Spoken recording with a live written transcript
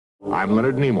I'm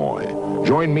Leonard Nimoy.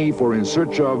 Join me for In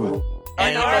Search of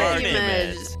an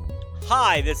Argument.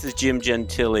 Hi, this is Jim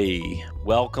Gentili.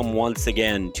 Welcome once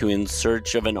again to In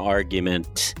Search of an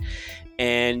Argument.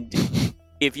 And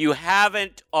if you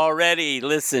haven't already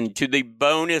listened to the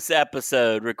bonus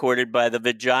episode recorded by the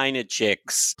Vagina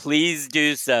Chicks, please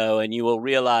do so, and you will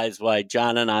realize why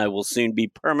John and I will soon be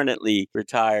permanently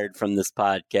retired from this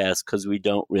podcast, because we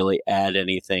don't really add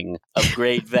anything of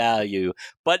great value.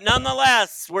 But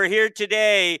nonetheless, we're here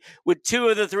today with two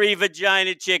of the three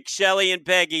Vagina Chicks, Shelly and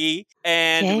Peggy,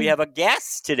 and we have a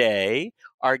guest today.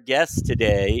 Our guest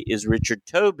today is Richard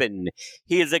Tobin.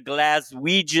 He is a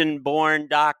Glaswegian-born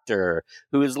doctor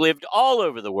who has lived all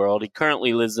over the world. He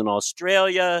currently lives in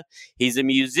Australia. He's a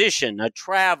musician, a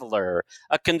traveler,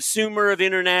 a consumer of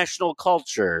international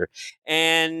culture,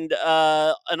 and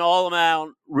an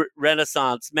all-around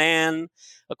Renaissance man.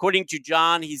 According to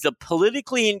John, he's a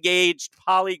politically engaged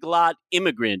polyglot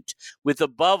immigrant with,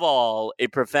 above all, a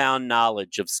profound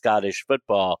knowledge of Scottish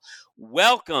football.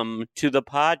 Welcome to the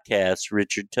podcast,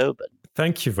 Richard Tobin.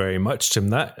 Thank you very much, Jim.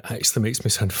 That actually makes me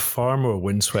sound far more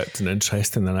windswept and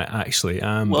interesting than I actually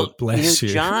am. Well, but bless you.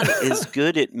 John is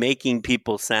good at making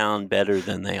people sound better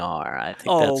than they are. I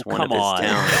think that's one of his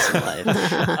talents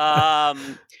in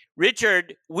life.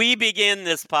 Richard, we begin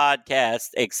this podcast,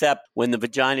 except when the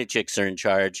Vagina Chicks are in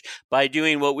charge, by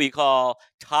doing what we call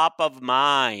top of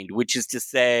mind, which is to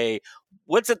say,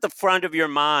 what's at the front of your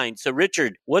mind? So,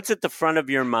 Richard, what's at the front of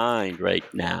your mind right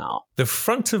now? The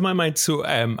front of my mind. So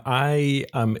I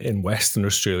am in Western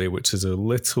Australia, which is a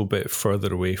little bit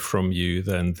further away from you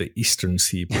than the eastern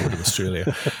seaboard of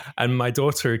Australia. And my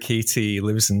daughter, Katie,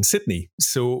 lives in Sydney.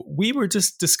 So we were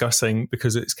just discussing,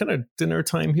 because it's kind of dinner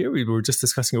time here, we were just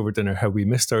discussing over dinner how we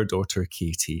missed our daughter,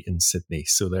 Katie, in Sydney.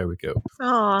 So there we go.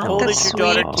 How old is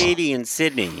your daughter, Katie, in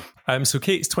Sydney? So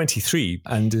Kate's 23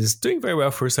 and is doing very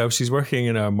well for herself. She's working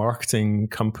in a marketing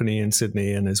company in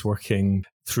Sydney and is working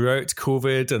throughout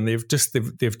COVID, and they've just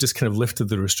kind of lifted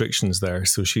the restrictions there,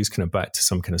 so she's kind of back to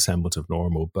some kind of semblance of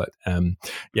normal. But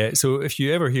yeah, so if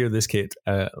you ever hear this, Kate,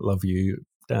 love you,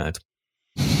 Dad.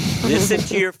 Listen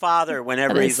to your father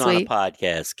whenever he's sweet. on a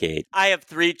podcast, Kate. I have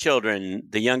three children,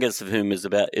 the youngest of whom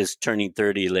is turning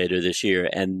 30 later this year,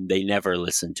 and they never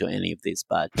listen to any of these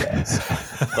podcasts.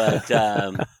 But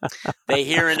they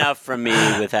hear enough from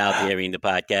me without hearing the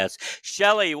podcast.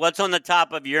 Shelly, what's on the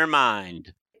top of your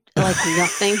mind? Like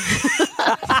nothing.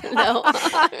 No.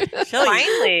 Shelly,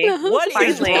 Finally. what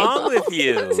is wrong with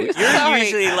you? You're Sorry.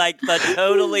 usually like the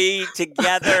totally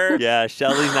together. Yeah,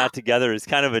 Shelly's not together. It's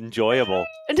kind of enjoyable.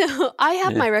 No, I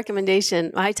have my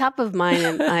recommendation. My top of mind,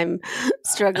 and I'm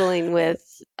struggling with.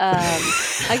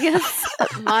 I guess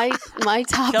my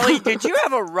top. Shelly, did you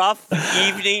have a rough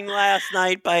evening last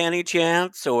night by any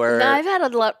chance? Or No, I've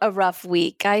had a rough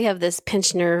week. I have this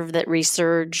pinched nerve that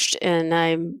resurged,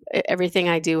 and everything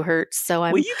I do hurts. So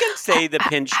I'm. Well, you can say the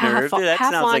pinched nerve. That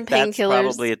sounds like that's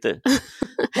probably at the.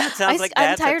 That sounds like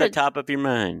that's at the top of your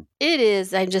mind. It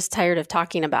is. I'm just tired of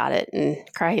talking about it and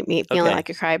feeling like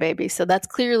a crybaby. So that's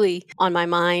clearly on my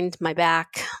mind, my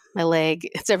back, my leg.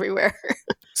 It's everywhere.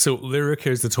 So Lyrica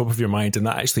is the top of your mind, and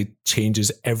that actually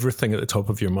changes everything at the top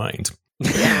of your mind.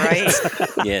 Yeah, right.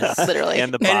 Yes. Literally.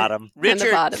 And the bottom.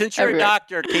 Richard, bottom, since you're everywhere. a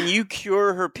doctor, can you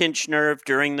cure her pinched nerve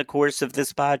during the course of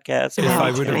this podcast? If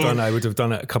I man. would have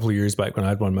done it a couple of years back when I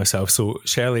had one myself. So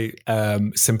Shelley,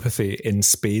 sympathy in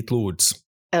spade loads.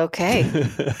 Okay.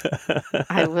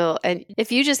 I will. And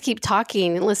if you just keep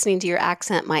talking, listening to your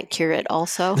accent might cure it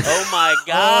also. Oh my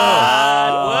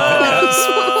God.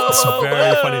 Whoa. That's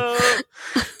very funny.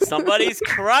 Somebody's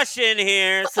crushing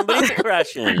here. Somebody's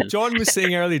crushing. John was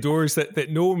saying early doors that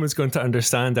no one was going to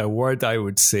understand a word I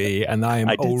would say, and I am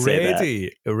I did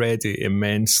say already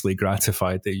immensely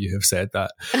gratified that you have said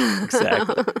that.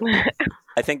 Exactly.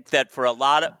 I think that for a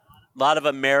lot of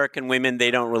American women,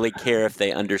 they don't really care if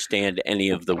they understand any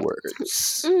of the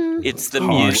words. It's the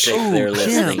music they're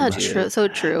listening That's to. true. So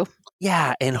true.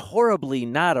 Yeah, and horribly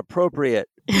not appropriate.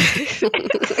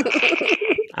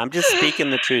 I'm just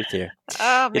speaking the truth here.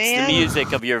 Oh, man. It's the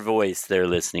music of your voice they're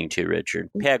listening to, Richard.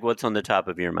 Peg, what's on the top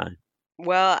of your mind?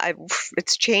 Well,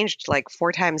 it's changed like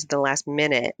 4 times in the last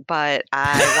minute, but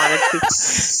I wanted to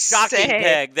Shocking, say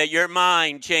Peg, that your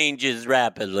mind changes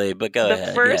rapidly, but go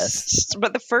ahead. Yes.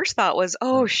 But the first thought was,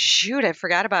 oh, shoot, I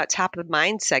forgot about top of the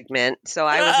mind segment. So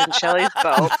I was in Shelley's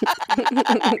boat.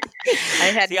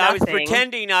 I had See, nothing. I was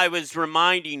pretending I was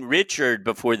reminding Richard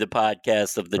before the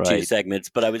podcast of the two Right. segments,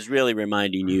 but I was really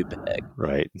reminding you, Peg.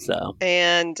 Right. So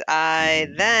And I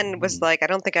then was like, I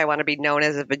don't think I want to be known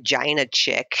as a vagina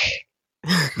chick.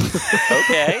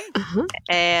 Okay.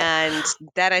 And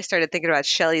then I started thinking about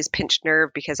Shelly's pinched nerve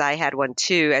because I had one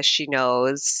too, as she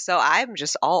knows. So I'm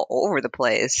just all over the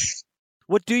place.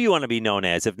 What do you want to be known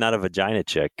as, if not a vagina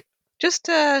chick? Just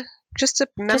a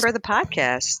member of the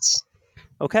podcast.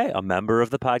 Okay, a member of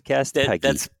the podcast, Peggy.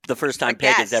 That's the first time A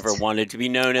Peg has guest. ever wanted to be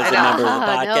known as I a know. member of the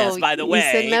podcast. No, by the you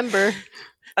said way, member.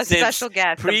 A Since special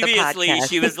guest of the previously podcast.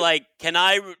 she was like, "Can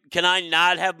I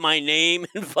not have my name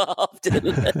involved in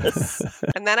this?"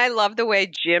 And then I love the way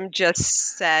Jim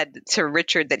just said to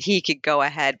Richard that he could go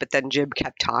ahead, but then Jim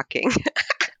kept talking.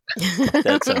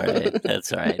 That's all right.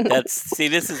 That's all right.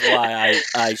 This is why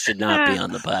I should not be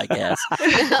on the podcast.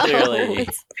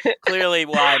 Clearly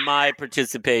why my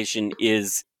participation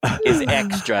is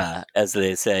extra, as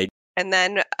they say. And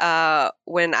then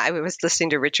when I was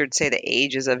listening to Richard say the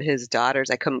ages of his daughters,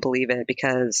 I couldn't believe it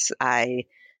because I've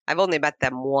only met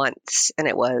them once, and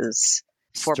it was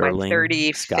for Stirling, my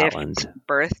 35th Scotland.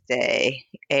 birthday.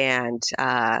 And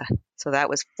so that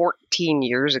was 14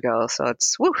 years ago. So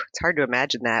it's hard to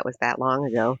imagine that was that long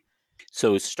ago.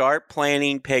 So start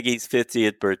planning Peggy's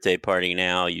 50th birthday party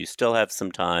now. You still have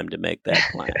some time to make that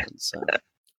plan. So.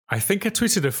 I think I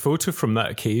tweeted a photo from that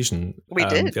occasion We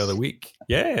did? the other week.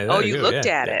 Yeah. Oh, there you go, looked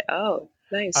yeah, at yeah. it. Oh,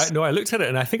 nice. I looked at it,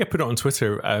 and I think I put it on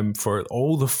Twitter for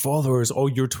all the followers, all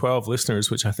your 12 listeners,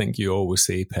 which I think you always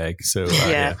say, Peg. So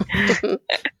Yeah.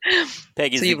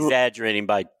 Peggy's So you've- exaggerating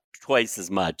by twice as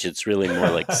much. It's really more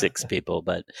like 6 people.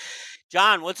 But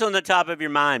John, what's on the top of your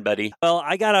mind, buddy? Well,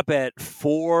 I got up at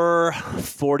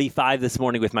 4:45 this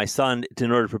morning with my son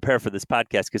in order to prepare for this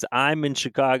podcast because I'm in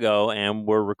Chicago and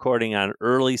we're recording on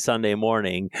early Sunday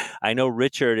morning. I know,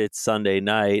 Richard, it's Sunday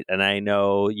night, and I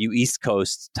know you East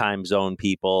Coast time zone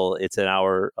people, it's an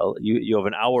hour. You have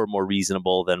an hour more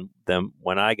reasonable than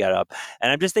when I got up.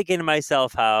 And I'm just thinking to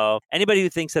myself how anybody who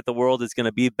thinks that the world is going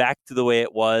to be back to the way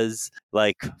it was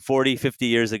like 40, 50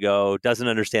 years ago doesn't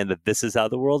understand that this is how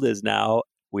the world is now.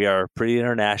 We are pretty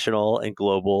international and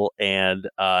global, and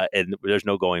there's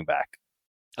no going back.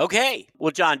 Okay.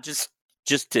 Well, John, just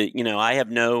to, I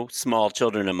have no small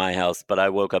children in my house, but I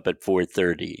woke up at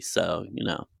 4:30. So,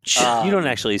 You don't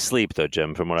actually sleep, though,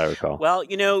 Jim, from what I recall. Well,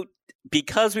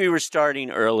 because we were starting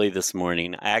early this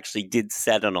morning, I actually did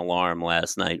set an alarm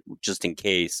last night just in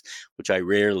case, which I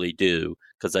rarely do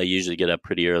because I usually get up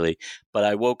pretty early. But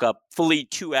I woke up fully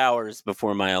 2 hours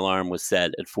before my alarm was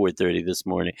set at 4:30 this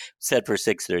morning. Set for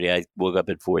 6:30. I woke up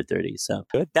at 4:30. So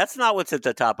Good. That's not what's at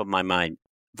the top of my mind.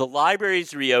 The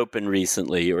libraries reopened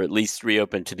recently, or at least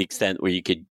reopened to the extent where you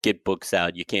could get books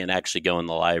out. You can't actually go in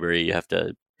the library. You have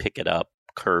to pick it up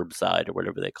curbside or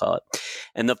whatever they call it.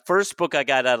 And the first book I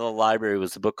got out of the library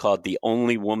was a book called The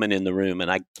Only Woman in the Room.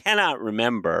 And I cannot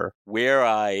remember where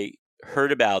I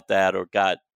heard about that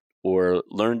or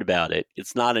learned about it.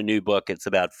 It's not a new book. It's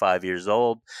about 5 years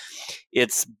old.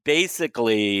 It's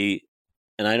basically,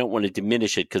 and I don't want to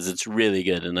diminish it because it's really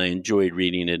good and I enjoyed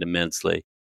reading it immensely.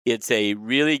 It's a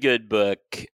really good book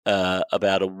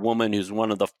about a woman who's one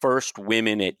of the first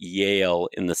women at Yale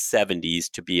in the 70s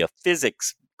to be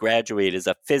graduate as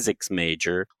a physics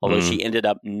major, although she ended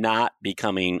up not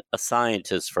becoming a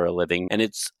scientist for a living. And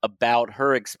it's about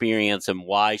her experience and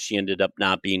why she ended up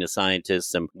not being a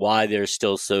scientist and why there's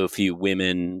still so few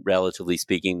women, relatively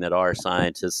speaking, that are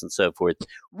scientists and so forth.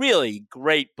 Really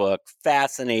great book,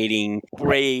 fascinating,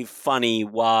 brave, funny,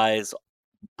 wise,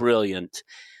 brilliant.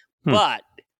 But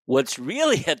what's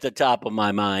really at the top of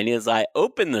my mind is I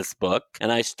open this book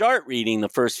and I start reading the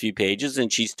first few pages,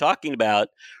 and she's talking about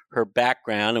her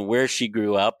background and where she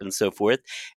grew up and so forth.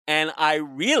 And I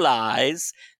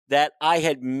realize that I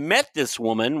had met this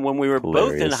woman when we were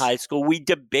both in high school. We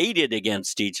debated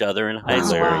against each other in high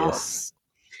school. Wow. Isn't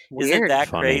Weird. that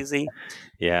Funny. crazy?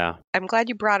 Yeah. I'm glad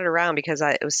you brought it around because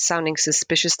it was sounding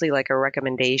suspiciously like a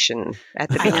recommendation at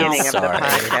the I know. beginning of the Sorry.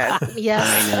 podcast.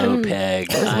 Yes. I know,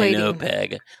 Peg. I was I know, waiting.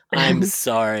 Peg. I'm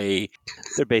sorry.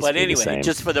 They're basically But anyway, the same.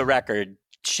 just for the record,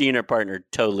 she and her partner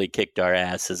totally kicked our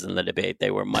asses in the debate. They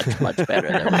were much, much better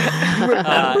than we.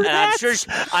 And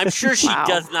I'm sure she Wow.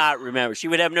 does not remember. She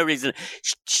would have no reason.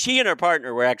 She and her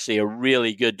partner were actually a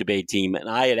really good debate team, and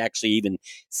I had actually even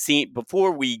seen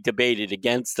before we debated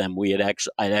against them.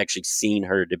 I'd actually seen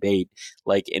her debate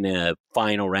like in a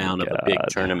final round of a big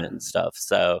tournament and stuff.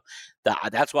 So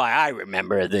that's why I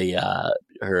remember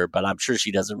her, but I'm sure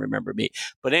she doesn't remember me.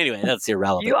 But anyway, that's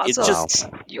irrelevant.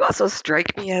 You also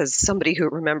strike me as somebody who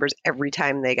remembers every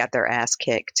time they got their ass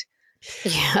kicked.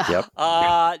 Yeah. Yep.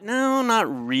 No, not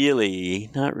really.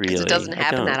 Not really. Because it doesn't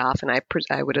happen that often,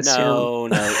 I would assume.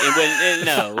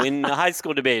 No. In the high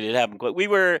school debate, it happened quick. We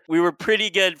were pretty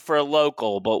good for a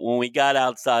local, but when we got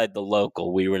outside the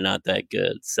local, we were not that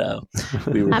good. So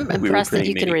I'm impressed that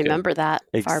you can remember that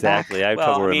far back. Exactly. I have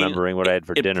trouble remembering what I had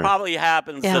for dinner. It probably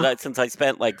happens so that since I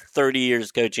spent like 30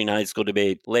 years coaching high school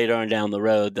debate later on down the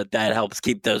road, that helps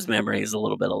keep those memories a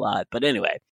little bit alive. But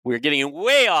anyway. We're getting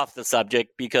way off the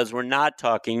subject because we're not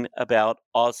talking about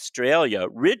Australia.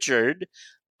 Richard,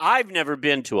 I've never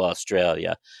been to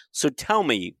Australia. So tell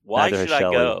me, why should I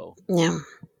go? Yeah.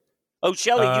 Oh,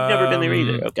 Shelley, you've never been there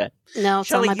either. Okay. No, it's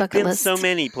Shelley, on my bucket list. You've been so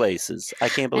many places. I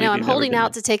can't believe I'm holding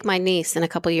out to take my niece in a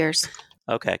couple years.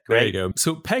 Okay, great. There you go.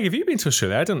 So, Peg, have you been to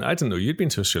Australia? I didn't know you'd been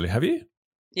to Australia. Have you?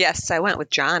 Yes, I went with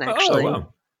John, actually.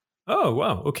 Oh,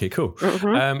 wow. Okay, cool.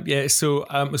 Mm-hmm. So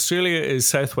Australia is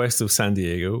southwest of San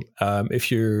Diego.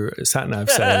 If your sat-nav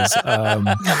says...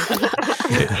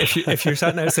 if your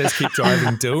sat-nav says keep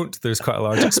driving, don't. There's quite a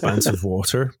large expanse of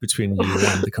water between you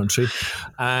and the country.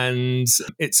 And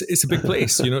it's a big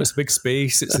place. It's a big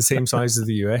space. It's the same size as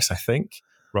the US, I think,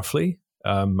 roughly,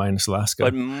 minus Alaska.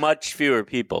 But much fewer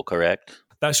people, correct?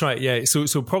 That's right, yeah. So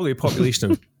probably a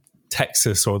population of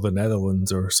Texas or the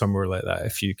Netherlands or somewhere like that,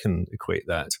 if you can equate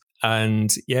that.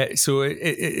 And yeah, so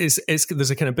it's there's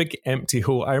a kind of big empty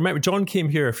hole. I remember John came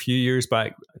here a few years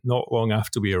back, not long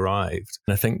after we arrived,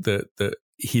 and I think that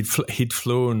he'd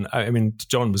flown. I mean,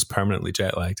 John was permanently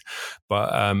jet lagged,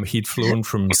 but he'd flown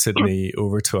from Sydney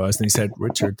over to us, and he said,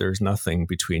 "Richard, there's nothing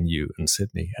between you and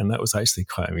Sydney," and that was actually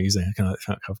quite amazing.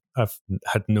 I've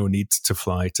had no need to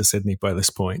fly to Sydney by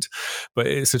this point, but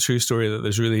it's a true story that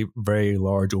there's really very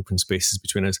large open spaces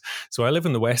between us. So I live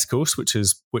on the west coast, which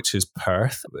is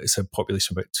Perth. It's a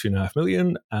population of about 2.5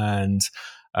 million, and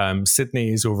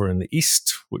Sydney is over in the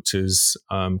east, which is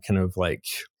kind of like,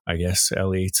 I guess,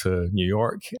 LA to New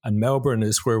York. And Melbourne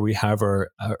is where we have our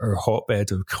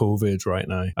hotbed of COVID right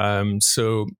now. In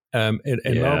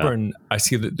Melbourne, I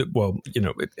see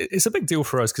that, it's a big deal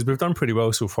for us because we've done pretty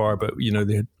well so far, but,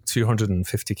 they had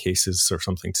 250 cases or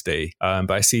something today.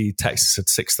 But I see Texas at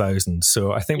 6,000.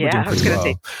 So I think we're doing pretty well. I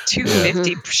was going to say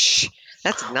 250.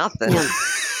 That's nothing.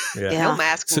 Yeah. No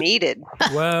mask needed.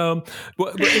 Well,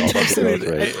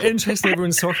 interesting.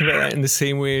 Everyone's talking about that in the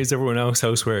same way as everyone else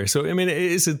elsewhere. So, I mean, it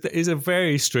is a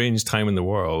very strange time in the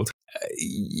world.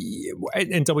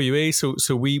 In WA,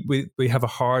 so we have a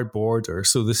hard border.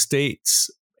 So the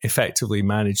states effectively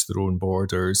manage their own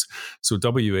borders. So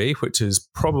WA, which is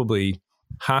probably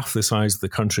half the size of the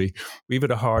country, we've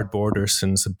had a hard border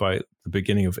since about the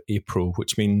beginning of April,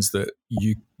 which means that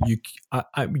you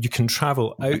can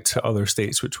travel out to other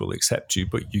states which will accept you,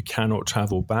 but you cannot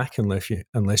travel back unless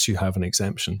you have an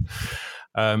exemption.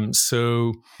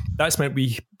 So that's meant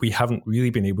we haven't really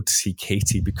been able to see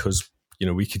Katie because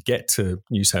we could get to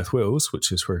New South Wales,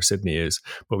 which is where Sydney is,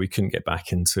 but we couldn't get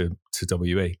back into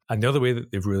WA. And the other way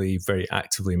that they've really very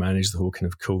actively managed the whole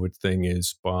kind of COVID thing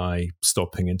is by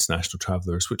stopping international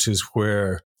travellers, which is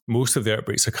where most of the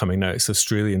outbreaks are coming now. It's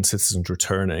Australian citizens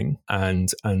returning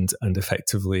and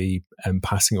effectively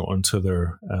passing it on to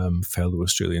their fellow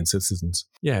Australian citizens.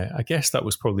 Yeah, I guess that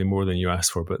was probably more than you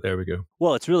asked for, but there we go.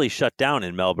 Well, it's really shut down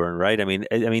in Melbourne, right? I mean,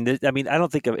 I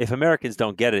don't think if Americans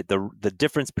don't get it, the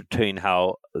difference between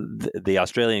how the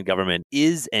Australian government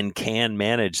is and can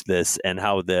manage this and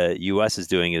how the U.S. is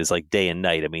doing it is like day and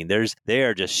night. I mean, they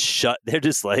are just shut. They're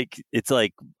just like, it's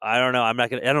like, I don't know. I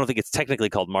don't think it's technically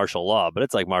called martial law, but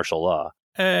it's like martial law.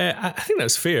 I think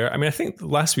that's fair. I mean, I think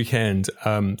last weekend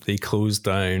they closed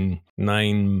down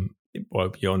 9.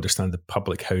 Well, you understand the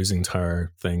public housing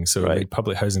tower thing. So right. The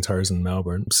public housing towers in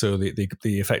Melbourne. So they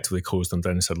effectively closed them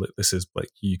down and said, look, this is like,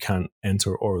 you can't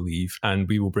enter or leave, and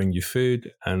we will bring you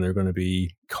food, and they're going to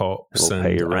be cops we'll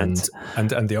pay your rent.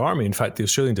 And the army. In fact, the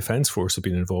Australian Defence Force have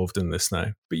been involved in this now.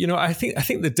 But I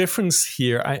think the difference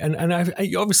here, I'm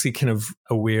obviously kind of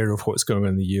aware of what's going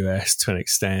on in the US to an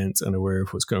extent, and aware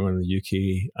of what's going on in the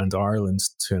UK and Ireland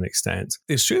to an extent.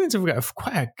 The Australians have got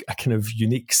quite a kind of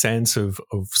unique sense of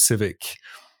civic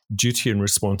duty and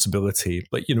responsibility.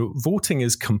 Like, voting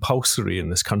is compulsory in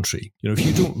this country. If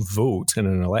you don't vote in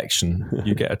an election,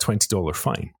 you get a $20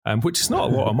 fine, which is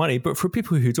not a lot of money, but for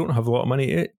people who don't have a lot of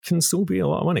money, it can still be a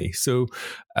lot of money. So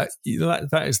that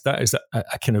is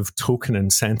a kind of token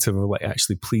incentive of like,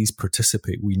 actually, please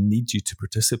participate. We need you to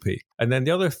participate. And then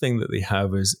the other thing that they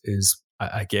have is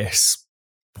I guess,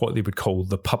 what they would call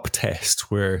the pup test,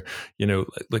 where,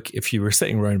 like if you were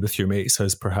sitting around with your mates,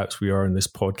 as perhaps we are in this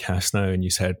podcast now, and you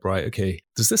said, right, okay,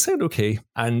 does this sound okay?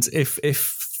 And if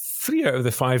 3 out of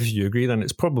the 5 of you agree, then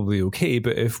it's probably okay.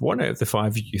 But if 1 out of the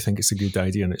 5 of you think it's a good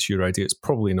idea and it's your idea, it's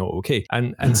probably not okay.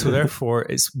 And so therefore,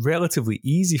 it's relatively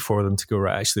easy for them to go,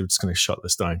 right, actually, we're just going to shut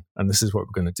this down. And this is what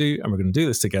we're going to do. And we're going to do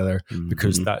this together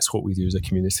because that's what we do as a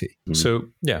community. So,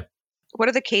 yeah. What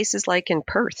are the cases like in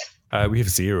Perth? We have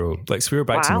 0. So we're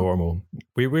back to normal.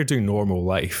 We're doing normal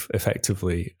life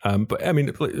effectively. But I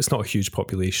mean, it's not a huge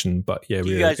population, but yeah, do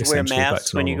you guys wear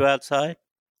masks when you go outside?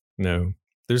 No,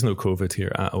 there's no COVID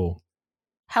here at all.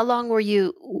 How long were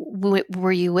you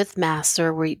with masks,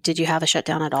 or did you have a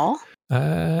shutdown at all?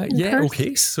 Yeah, Perth?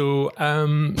 Okay. So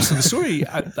the story,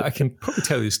 I can probably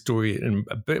tell you the story in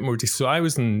a bit more detail. So I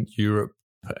was in Europe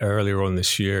earlier on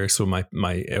this year. So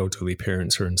my elderly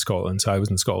parents are in Scotland. So I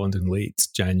was in Scotland in late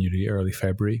January, early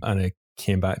February, and I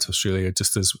came back to Australia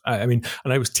just as and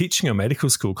I was teaching a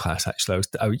medical school class. Actually,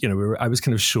 I was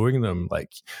kind of showing them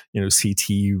CT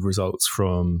results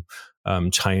from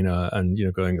China, and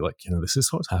going this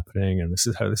is what's happening, and this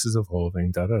is how this is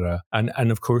evolving,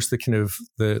 and of course the kind of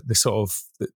the sort of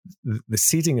the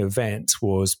seeding event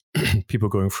was people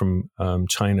going from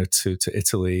China to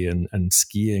Italy and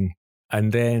skiing.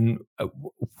 And then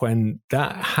when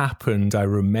that happened, I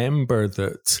remember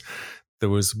that there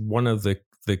was one of the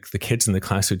kids in the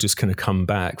class who just kind of come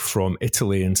back from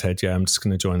Italy and said, yeah, I'm just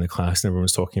going to join the class. And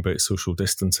everyone's talking about social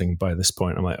distancing by this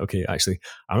point. I'm like, okay, actually,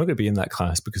 I'm not going to be in that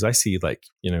class because I see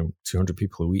 200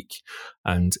 people a week.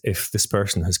 And if this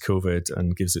person has COVID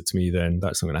and gives it to me, then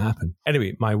that's not going to happen.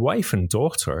 Anyway, my wife and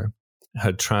daughter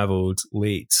had traveled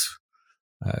late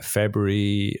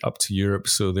February up to Europe,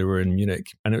 so they were in Munich,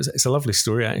 and it's a lovely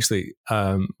story actually.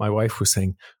 My wife was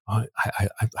saying, "Oh,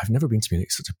 I've never been to Munich.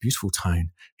 It's such a beautiful town.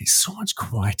 It's so much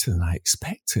quieter than I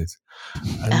expected."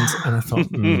 And I thought,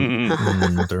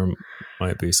 there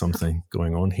might be something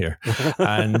going on here.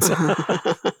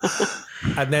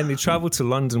 And then they travelled to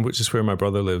London, which is where my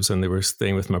brother lives, and they were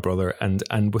staying with my brother.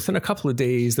 And within a couple of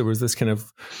days, there was this kind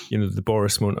of, the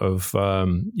Boris moment of,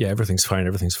 everything's fine.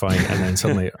 And then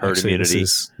suddenly, actually, this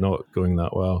is not going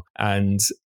that well. And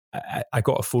I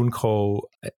got a phone call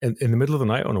in the middle of the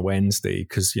night on a Wednesday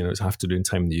because, it's afternoon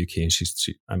time in the UK,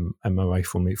 and and my wife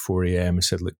phoned me at 4 a.m. and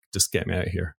said, look, just get me out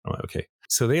of here. I'm like, okay.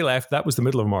 So they left. That was the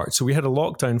middle of March. So we had a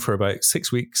lockdown for about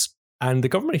 6 weeks. And the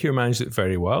government here managed it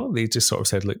very well. They just sort of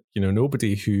said, look,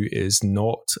 nobody who is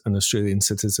not an Australian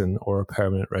citizen or a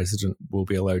permanent resident will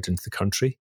be allowed into the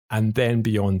country. And then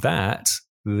beyond that,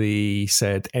 they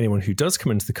said anyone who does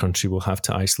come into the country will have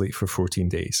to isolate for 14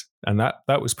 days. And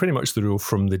that was pretty much the rule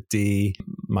from the day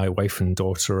my wife and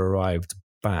daughter arrived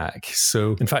back.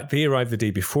 So in fact, they arrived the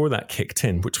day before that kicked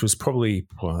in, which was probably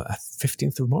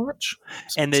 15th of March.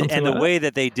 And the way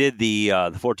that they did the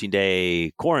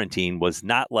 14-day quarantine was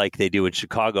not like they do in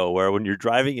Chicago, where when you're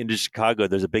driving into Chicago,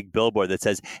 there's a big billboard that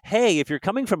says, hey, if you're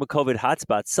coming from a COVID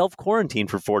hotspot, self-quarantine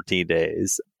for 14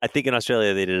 days. I think in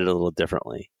Australia, they did it a little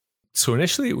differently. So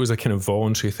initially it was a kind of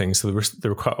voluntary thing. So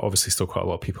there were quite obviously still quite a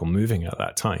lot of people moving at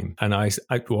that time. And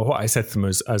what I said to them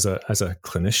as a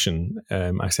clinician,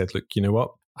 I said, look, you know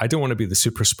what? I don't want to be the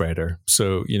super spreader.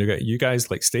 So, you guys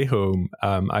stay home.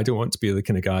 I don't want to be the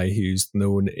kind of guy who's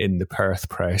known in the Perth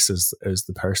press as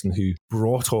the person who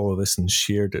brought all of this and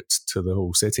shared it to the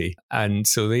whole city. And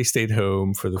so they stayed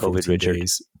home for the 14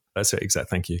 days. That's it, exactly.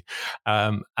 Thank you.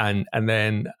 And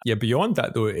then beyond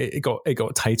that though, it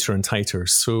got tighter and tighter.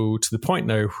 So to the point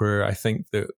now where I think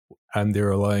that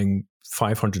they're allowing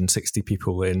 560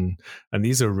 people in, and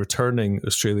these are returning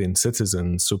Australian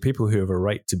citizens, so people who have a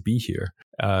right to be here.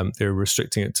 They're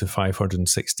restricting it to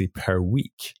 560 per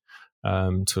week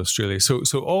to Australia. So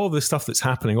all of the stuff that's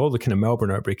happening, all the kind of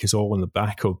Melbourne outbreak is all on the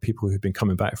back of people who've been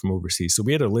coming back from overseas. So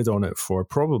we had a lid on it for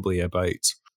probably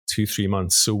about 2-3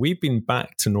 months. So we've been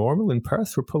back to normal in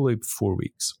Perth for probably 4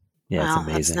 weeks. Yeah, wow, it's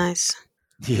amazing. That's nice.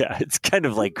 Yeah, it's kind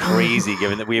of crazy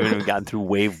given that we haven't even gotten through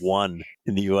wave 1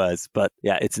 in the US, but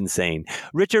yeah, it's insane.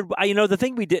 Richard, the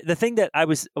thing that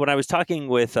when I was talking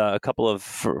with a couple of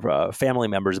family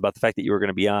members about the fact that you were going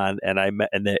to be on, and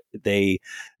that they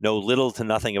know little to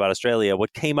nothing about Australia,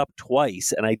 what came up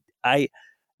twice, and I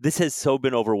this has so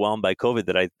been overwhelmed by COVID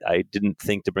that I didn't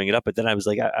think to bring it up, but then I was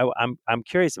like, I'm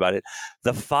curious about it.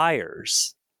 The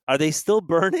fires. Are they still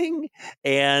burning?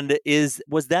 And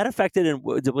was that affected? And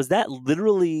was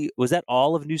that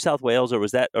all of New South Wales, or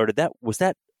was that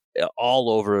all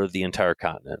over the entire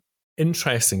continent?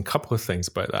 Interesting couple of things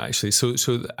about that actually.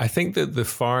 So I think that the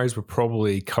fires were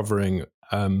probably covering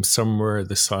somewhere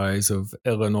the size of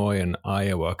Illinois and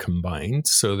Iowa combined.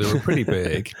 So they were pretty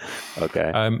big.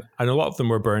 Okay. And a lot of them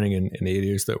were burning in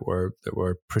areas that were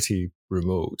pretty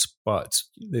remote, but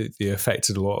they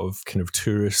affected a lot of kind of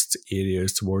tourist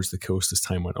areas towards the coast as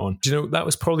time went on. Do you know, that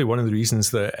was probably one of the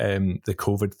reasons that the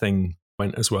COVID thing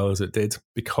went as well as it did,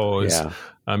 because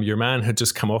your man had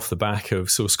just come off the back of,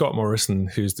 so Scott Morrison,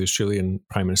 who's the Australian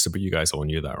Prime Minister, but you guys all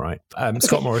knew that, right?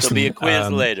 Scott Morrison. There'll be a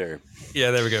quiz later.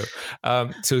 Yeah, there we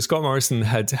go. So Scott Morrison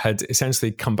had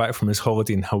essentially come back from his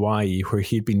holiday in Hawaii, where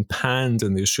he'd been panned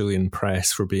in the Australian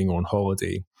press for being on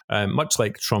holiday. Much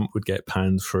like Trump would get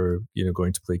panned for,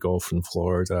 going to play golf in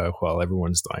Florida while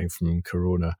everyone's dying from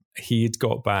corona. He'd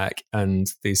got back and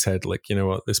they said, like, you know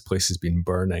what, this place has been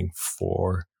burning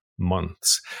for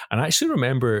months. And I actually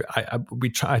remember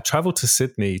I traveled to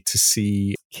Sydney to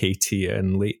see Katie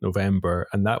in late November,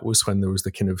 and that was when there was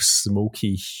the kind of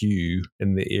smoky hue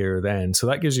in the air then. So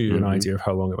that gives you an idea of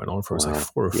how long it went on for. It was like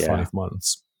 4 or 5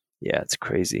 months. Yeah, it's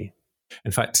crazy.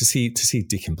 In fact, to see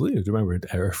Deacon Blue, remember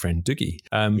our friend Doogie?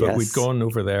 But we'd gone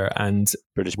over there, and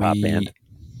British pop band.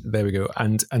 There we go.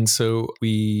 And so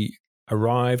we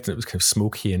arrived, and it was kind of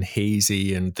smoky and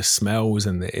hazy, and the smell was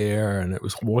in the air, and it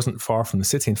wasn't far from the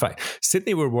city. In fact,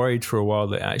 Sydney were worried for a while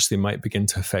that it actually might begin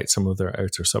to affect some of their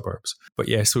outer suburbs. But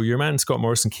yeah, so your man Scott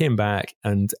Morrison came back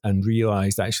and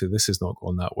realised actually this is not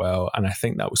going that well. And I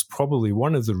think that was probably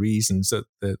one of the reasons that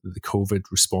the COVID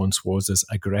response was as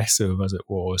aggressive as it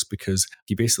was, because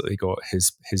he basically got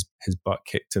his butt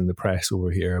kicked in the press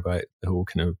over here about the whole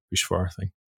kind of bushfire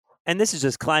thing. And this is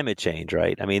just climate change,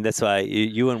 right? I mean, that's why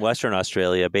you in Western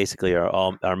Australia basically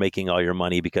are making all your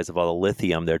money because of all the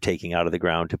lithium they're taking out of the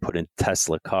ground to put in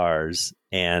Tesla cars,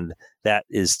 and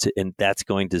that's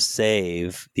going to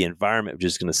save the environment, which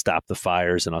is going to stop the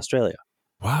fires in Australia.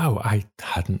 Wow, I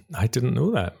didn't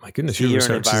know that. My goodness, you're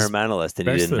an environmentalist and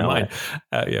you didn't know it.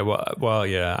 Yeah, well,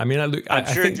 yeah. I mean, I'm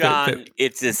sure, think John, that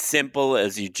it's as simple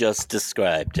as you just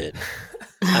described it.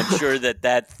 I'm sure that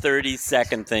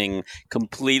 30-second thing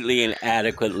completely and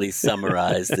adequately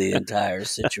summarized the entire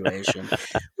situation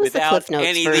without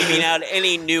leaving out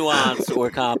any nuance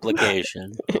or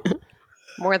complication.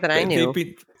 More than I knew.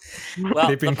 The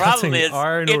problem is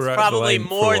it's probably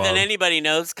more than anybody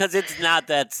knows because it's not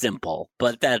that simple,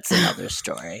 but that's another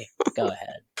story. Go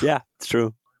ahead. Yeah, it's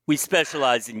true. We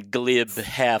specialize in glib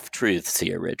half-truths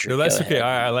here, Richard. No, that's okay.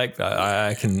 I like that.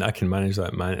 I can manage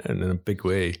that in a big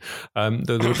way.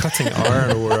 They were cutting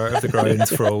iron ore out of the ground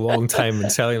for a long time and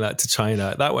selling that to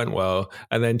China. That went well.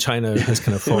 And then China has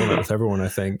kind of fallen out with everyone, I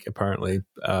think, apparently,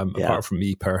 apart from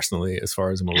me personally, as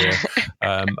far as I'm aware.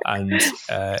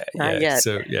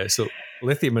 So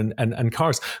lithium and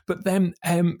cars. But then,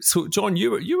 so John,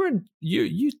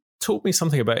 you told me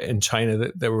something about in China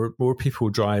that there were more people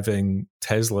driving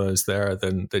Teslas there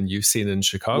than you've seen in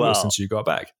Chicago since you got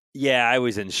back. Yeah, I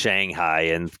was in Shanghai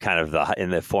and kind of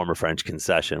in the former French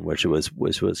concession, which was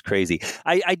crazy.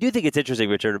 I do think it's interesting,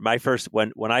 Richard.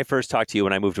 When I first talked to you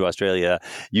when I moved to Australia,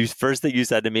 first thing you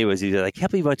said to me was, you said, I can't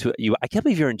believe I can't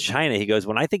believe you're in China. He goes,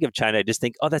 when I think of China, I just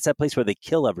think, oh, that's that place where they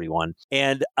kill everyone.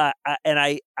 And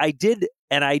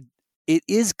it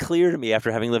is clear to me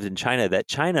after having lived in China that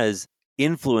China's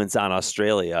influence on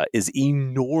Australia is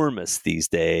enormous these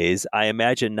days. I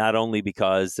imagine not only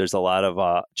because there's a lot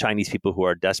of Chinese people who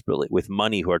are desperately with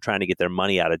money who are trying to get their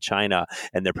money out of China,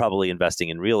 and they're probably investing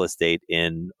in real estate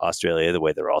in Australia the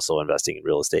way they're also investing in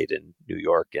real estate in New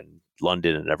York and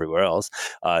London and everywhere else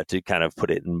to kind of put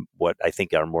it in what I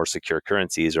think are more secure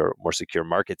currencies or more secure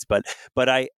markets. But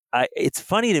it's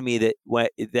funny to me that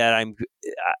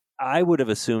I would have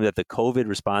assumed that the COVID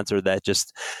response, or that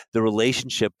just the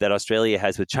relationship that Australia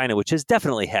has with China, which has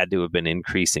definitely had to have been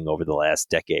increasing over the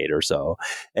last decade or so,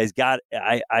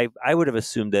 I would have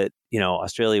assumed that,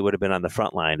 Australia would have been on the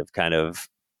front line of kind of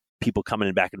people coming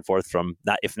in back and forth from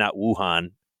if not Wuhan,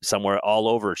 somewhere all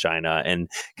over China and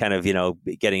kind of,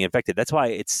 getting infected. That's why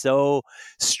it's so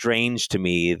strange to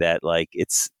me that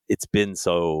it's been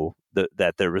so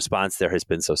that the response there has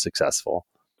been so successful.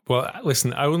 Well,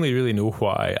 listen, I only really know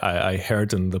what I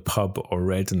heard in the pub or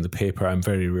read in the paper. I'm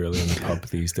very rarely in the pub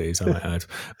these days, I might add.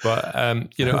 But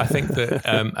I think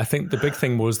the big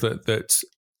thing was that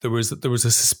there was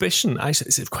a suspicion. Actually,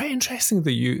 it's quite interesting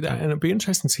and it'd be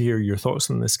interesting to hear your thoughts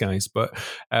on this, guys. But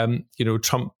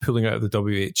Trump pulling out of the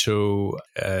WHO.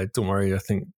 Don't worry, I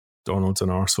think Donald's an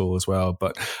arsehole as well.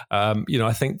 But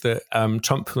I think that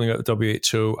Trump pulling out of the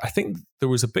WHO. I think there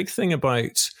was a big thing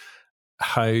about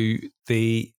how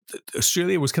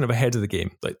Australia was kind of ahead of the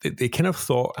game. Like they kind of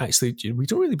thought, actually, we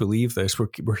don't really believe this.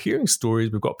 We're hearing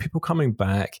stories. We've got people coming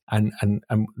back, and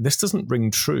this doesn't ring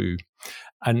true.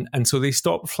 And so they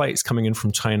stopped flights coming in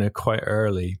from China quite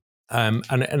early. And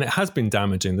it has been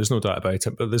damaging. There's no doubt about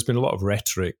it. But there's been a lot of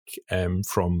rhetoric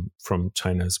from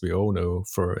China, as we all know,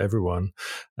 for everyone,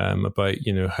 about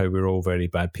how we're all very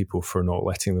bad people for not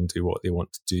letting them do what they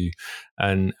want to do,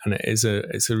 and it's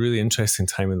a really interesting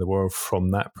time in the world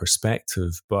from that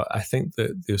perspective. But I think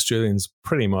that the Australians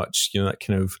pretty much, that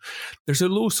kind of, there's a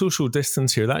low social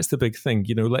distance here. That's the big thing.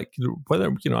 Like whether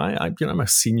I'm a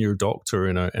senior doctor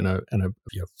in a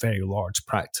very large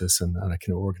practice and a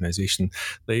kind of organization.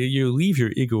 You leave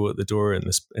your ego at the door in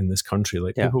this country.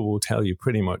 Like people will tell you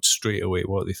pretty much straight away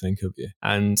what they think of you,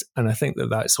 and I think that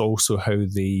that's also how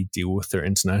they deal with their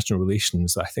international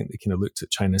relations. I think they kind of looked at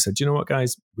China and said, you know what,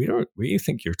 guys, we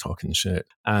think you're talking shit,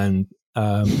 and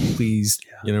please,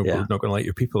 we're not going to let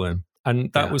your people in.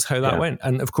 And that was how that went.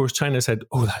 And of course, China said,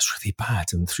 oh, that's really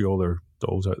bad, and threw all their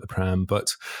dolls out the pram.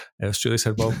 But Australia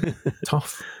said, well,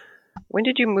 tough. When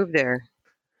did you move there?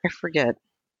 I forget.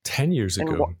 10 years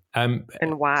ago. And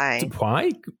why?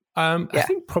 Why? I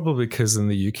think probably because in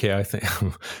the UK, I think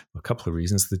a couple of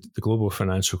reasons. The global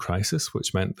financial crisis,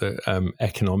 which meant that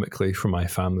economically for my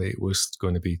family, it was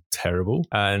going to be terrible.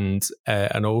 And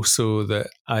also that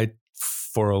I,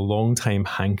 for a long time,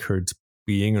 hankered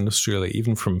being in Australia,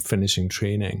 even from finishing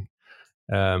training.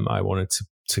 I wanted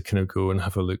to kind of go and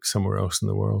have a look somewhere else in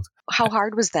the world. How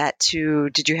hard was that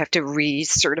did you have to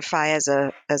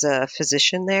recertify as a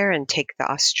physician there and take the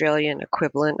Australian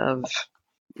equivalent of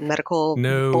medical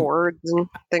boards and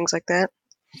things like that?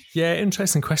 Yeah,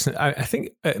 interesting question. I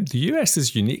think the US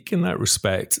is unique in that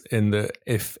respect, in that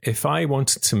if I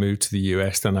wanted to move to the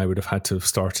US, then I would have had to have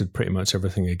started pretty much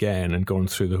everything again and gone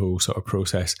through the whole sort of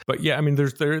process. But yeah, I mean,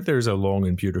 there's a long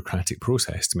and bureaucratic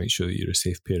process to make sure that you're a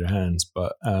safe pair of hands.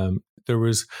 But there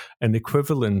was an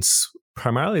equivalence,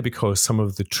 primarily because some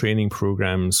of the training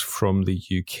programs from the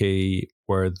UK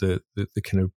were the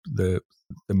kind of the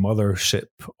mothership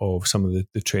of some of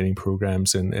the training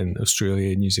programs in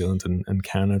Australia, New Zealand, and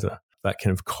Canada. That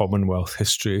kind of Commonwealth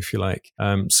history, if you like.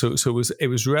 So it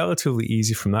was relatively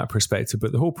easy from that perspective,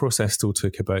 but the whole process still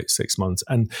took about 6 months.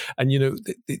 And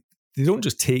they don't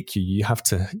just take you; you have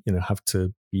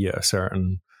to be at a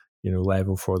certain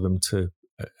level for them to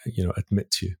admit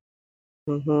to you.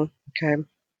 Mm-hmm. Okay.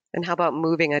 And how about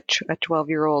moving a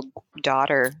 12-year-old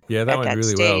daughter? Yeah, that went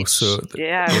really well. So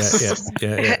yeah. I'm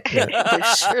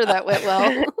sure that went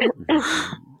well.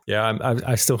 Yeah,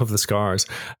 I still have the scars.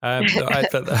 But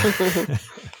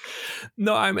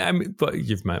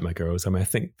you've met my girls. I mean, I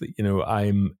think that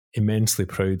I'm immensely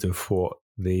proud of what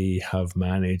they have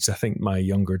managed. I think my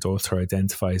younger daughter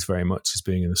identifies very much as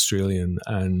being an Australian,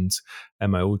 and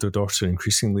my older daughter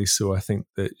increasingly so. I think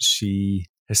that she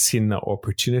has seen that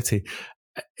opportunity.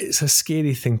 It's a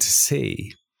scary thing to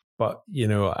say, but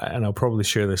and I'll probably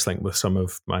share this link with some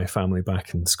of my family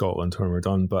back in Scotland when we're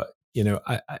done. But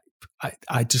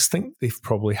I just think they've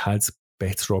probably had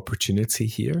better opportunity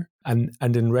here, and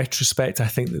in retrospect, I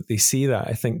think that they see that.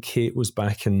 I think Kate was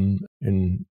back in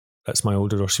that's my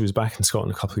older daughter. She was back in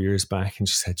Scotland a couple of years back, and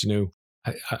she said,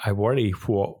 I worry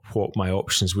what my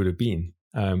options would have been.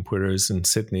 Whereas in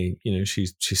Sydney, she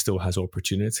still has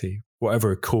opportunity.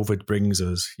 Whatever COVID brings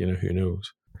us, who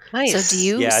knows? Nice. So do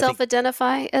you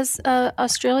self-identify as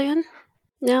Australian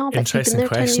now? Interesting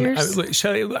question. 10 years? Look,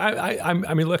 Shelley,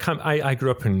 I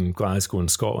grew up in Glasgow in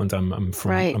Scotland. I'm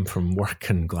from work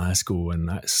in Glasgow, and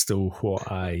that's still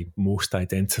what I most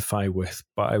identify with.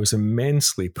 But I was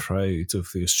immensely proud of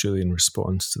the Australian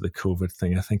response to the COVID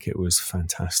thing. I think it was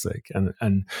fantastic,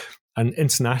 and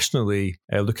internationally,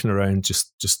 looking around,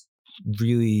 just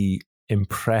really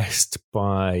impressed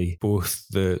by both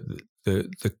the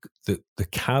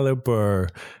caliber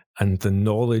and the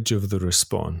knowledge of the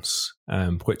response,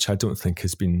 which I don't think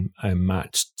has been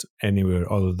matched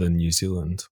anywhere other than New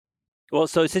Zealand. Well,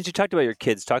 so since you talked about your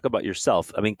kids, talk about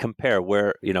yourself. I mean, compare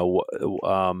where,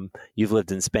 you've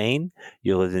lived in Spain,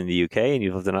 you lived in the UK, and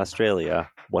you've lived in Australia.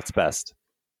 What's best?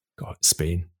 God,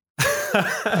 Spain.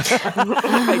 I knew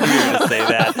you were going to say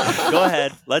that. Go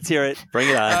ahead. Let's hear it. Bring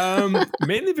it on.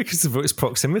 Mainly because of its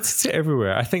proximity to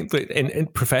everywhere. I think that in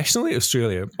professionally,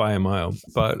 Australia by a mile.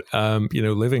 But,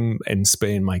 living in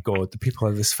Spain, my God, the people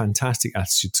have this fantastic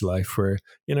attitude to life where,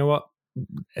 you know what,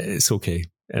 it's okay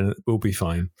and we'll be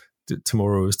fine.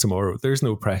 Tomorrow is tomorrow. There's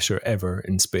no pressure ever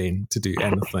in Spain to do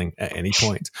anything at any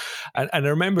point. And I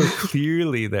remember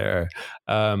clearly there,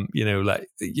 kind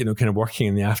of working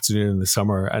in the afternoon in the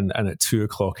summer, and at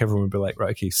 2:00, everyone would be like, right,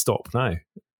 okay, stop now.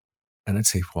 And I'd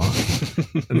say, what?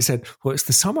 And he said, well, it's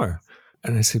the summer.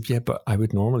 And I said, yeah, but I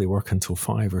would normally work until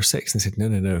 5 or 6. And they said,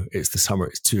 no, it's the summer.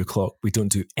 It's 2:00. We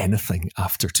don't do anything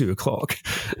after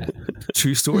 2:00.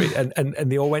 True story. And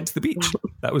they all went to the beach.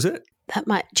 That was it. That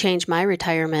might change my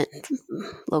retirement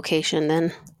location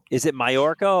then. Is it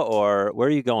Mallorca or where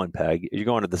are you going, Peg? Are you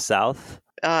going to the south?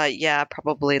 Yeah,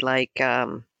 probably like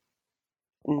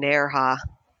Nerja.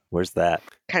 Where's that?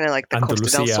 Kind of like the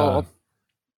Costa del Sol.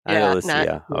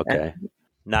 Andalusia. Okay.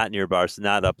 Not near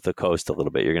not up the coast a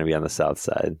little bit. You're going to be on the south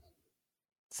side,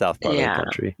 south part of the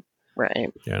country.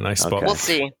 Right. Yeah, nice spot. Okay. We'll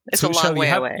see. It's a long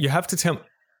way away. You have to tell me.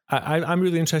 I'm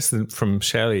really interested from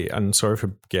Shelley, and sorry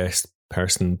for guest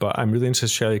person, but I'm really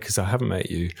interested, Shelley, because I haven't met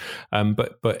you.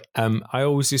 But I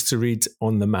always used to read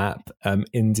on the map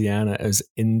Indiana as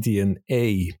Indian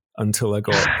A until I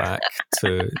got back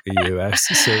to the US.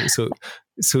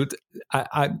 So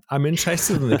I'm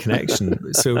interested in the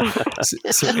connection. So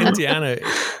Indiana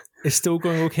is still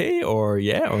going okay, or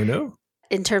yeah, or no?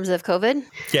 In terms of COVID?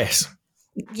 Yes.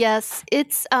 Yes,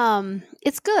 it's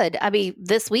good. I mean,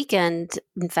 this weekend,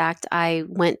 in fact, I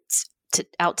went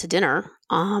out to dinner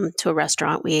to a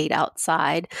restaurant. We ate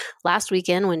outside. Last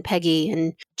weekend, when Peggy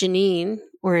and Janine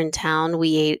were in town,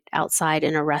 we ate outside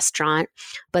in a restaurant.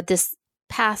 But this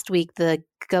past week, the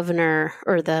governor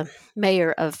or the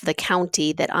mayor of the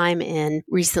county that I'm in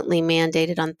recently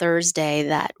mandated on Thursday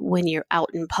that when you're out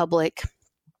in public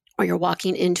or you're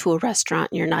walking into a restaurant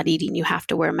and you're not eating, you have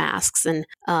to wear masks. And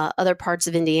other parts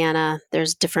of Indiana,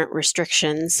 there's different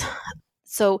restrictions.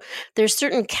 So there's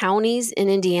certain counties in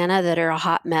Indiana that are a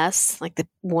hot mess, like the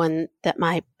one that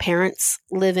my parents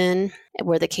live in,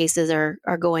 where the cases are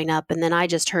going up. And then I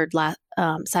just heard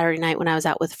Saturday night when I was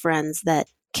out with friends that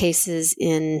cases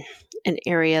in an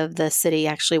area of the city,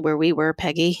 actually where we were,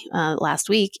 Peggy, last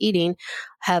week eating,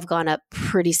 have gone up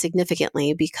pretty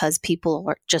significantly because people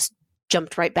are just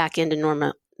jumped right back into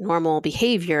normal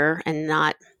behavior and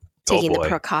not taking the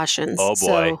precautions. Oh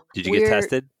boy. So did you get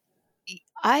tested?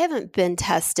 I haven't been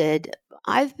tested.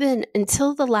 I've been,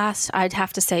 until the last, I'd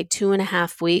have to say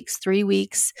 2.5 weeks, 3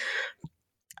 weeks,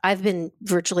 I've been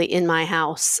virtually in my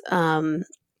house.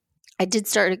 I did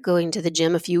start going to the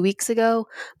gym a few weeks ago,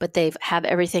 but they have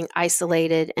everything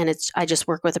isolated, and I just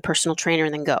work with a personal trainer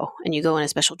and then go. And you go in a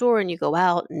special door and you go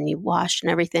out and you wash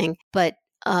and everything. But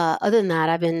other than that,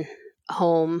 I've been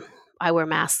home. I wear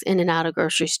masks in and out of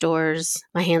grocery stores.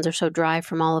 My hands are so dry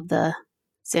from all of the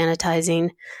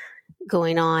sanitizing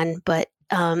going on. But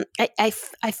I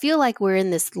feel like we're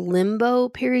in this limbo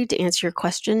period, to answer your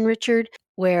question, Richard,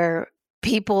 where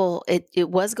people, it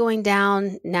was going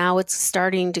down. Now it's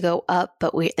starting to go up,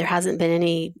 but there hasn't been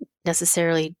any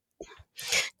necessarily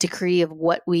decree of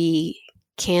what we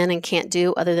can and can't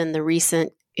do other than the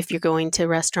recent, if you're going to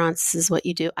restaurants, this is what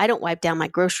you do. I don't wipe down my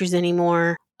groceries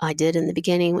anymore. I did in the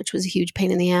beginning, which was a huge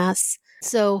pain in the ass.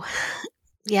 So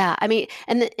yeah, I mean,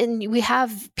 and we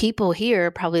have people here,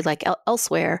 probably like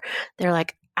elsewhere, they're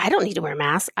like, I don't need to wear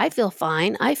masks. I feel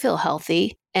fine. I feel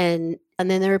healthy. And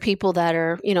then there are people that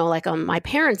are, like on my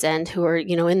parents' end who are,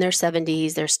 in their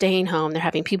 70s, they're staying home. They're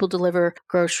having people deliver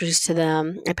groceries to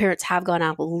them. My parents have gone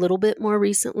out a little bit more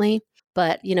recently.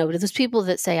 But, to those people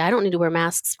that say, I don't need to wear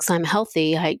masks because I'm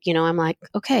healthy, I'm like,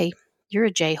 okay, you're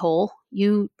a J-hole.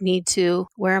 You need to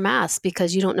wear a mask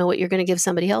because you don't know what you're going to give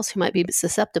somebody else who might be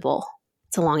susceptible.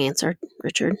 It's a long answer,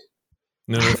 Richard.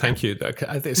 No, thank you.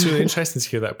 It's really interesting to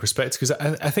hear that perspective, because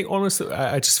I think honestly,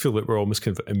 I just feel that we're almost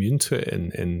kind of immune to it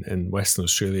in Western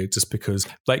Australia, just because,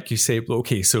 like you say,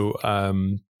 okay, so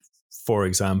for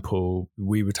example,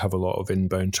 we would have a lot of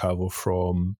inbound travel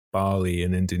from Bali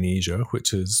in Indonesia,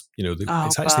 which is,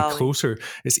 it's actually Bali. Closer.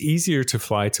 It's easier to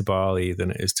fly to Bali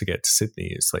than it is to get to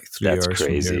Sydney. It's like 3 hours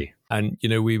crazy. From here. And,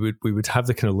 we would have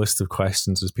the kind of list of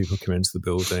questions as people come into the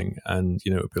building, and,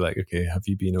 it would be like, okay, have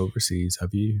you been overseas?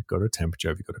 Have you got a temperature?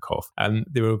 Have you got a cough? And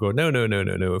they would go, no.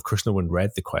 Of course, no one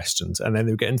read the questions. And then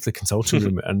they would get into the consulting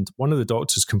room, and one of the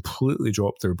doctors completely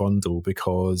dropped their bundle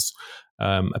because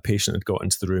a patient had got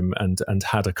into the room and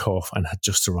had a cough and had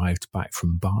just arrived back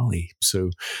from Bali.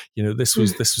 So, this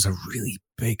was a really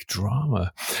big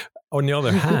drama. On the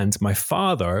other hand, my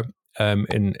father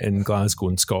in Glasgow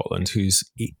in Scotland, who's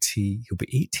 80, he'll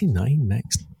be 89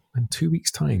 next in 2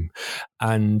 weeks' time.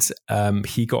 And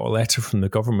he got a letter from the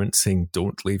government saying,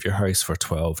 don't leave your house for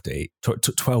 12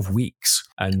 weeks.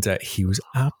 And he was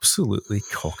absolutely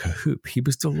cock-a-hoop. He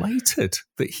was delighted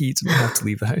that he didn't have to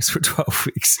leave the house for 12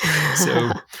 weeks.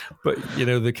 So, but,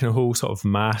 the kind of whole sort of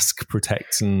mask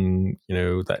protecting,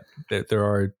 that there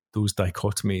are those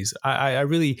dichotomies. I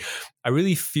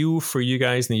really feel for you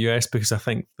guys in the US, because I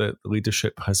think that the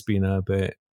leadership has been a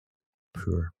bit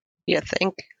poor. You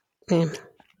think?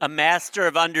 A master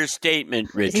of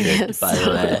understatement, Richard, Yes. by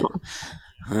the way.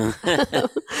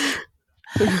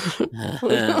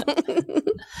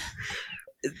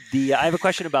 I have a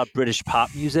question about British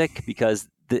pop music because,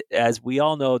 as we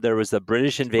all know, there was the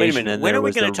British invasion, and when there are we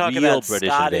was the going to talk real about British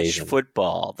Scottish invasion.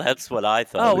 football? That's what I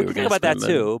thought. Oh, we can talk about that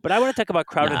too. But I want to talk about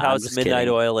Crowded Nah, I'm House, just Midnight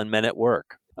kidding. Oil, and Men at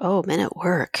Work. Oh, Men at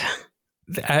Work.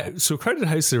 So Crowded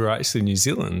House are actually New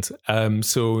Zealand.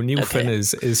 So Neil Finn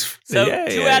is So yeah,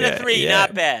 2 yeah, out of yeah, 3, yeah.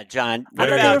 not bad, John. I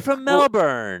thought they were from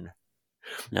Melbourne.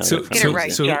 No, So, they're from Get it so,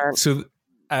 right, so, John. so,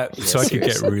 so I could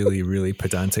get really, really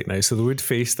pedantic now. So the wood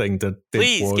face thing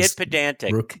Please was get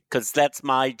pedantic, because that's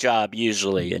my job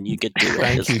usually, and you get to do it.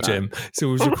 Thank this you, time. Jim. So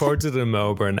it was recorded in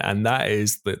Melbourne, and that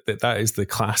is the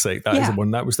classic. That is the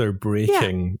one. That was their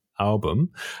breaking album.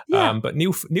 Yeah. But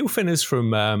Neil Finn is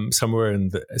from somewhere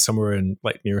in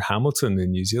like near Hamilton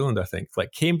in New Zealand, I think,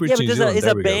 like Cambridge, Yeah, but New Zealand. is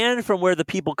There a we go. band from where the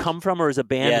people come from, or is a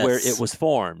band where Yes. it was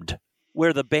formed?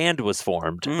 Where the band was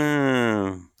formed?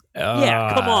 Yeah,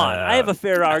 come on. I have a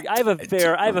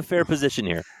fair position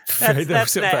here.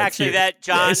 That's actually that,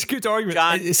 John. It's a good argument.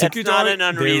 John, It's a that's good not argument.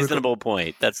 an unreasonable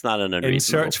point. That's not an In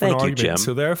unreasonable search for an Thank you, argument. Jim.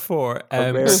 So therefore,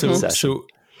 A rare concession. so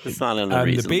It's not an the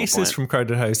unreasonable bassist point. from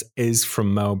Crowded House is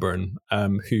from Melbourne,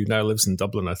 who now lives in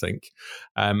Dublin, I think.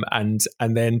 And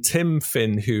then Tim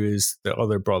Finn, who is the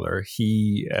other brother, so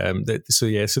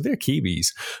they're Kiwis.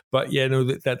 But yeah, no,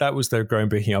 that was their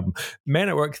groundbreaking album. Men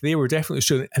at Work, they were definitely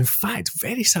showing. In fact,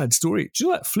 very sad story. Do you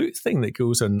know that flute thing that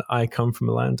goes on "I Come from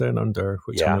a Land Down Under,"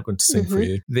 which I'm not going to sing for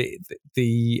you?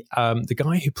 The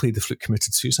guy who played the flute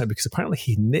committed suicide because apparently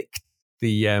he nicked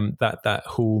the that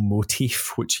whole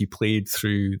motif which he played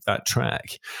through that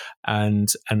track, and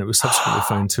it was subsequently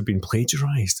found to have been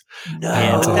plagiarized.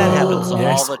 Yeah, but And, that happens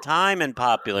yes. all the time in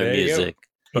popular There you go. music.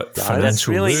 But That's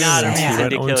financial really not a ruin, he reason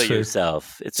went to on kill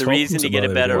yourself. It's a reason to get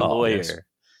a better lawyer.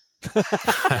 No,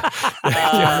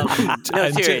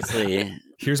 And seriously.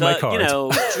 Here's my card. You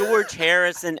know, George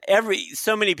Harrison,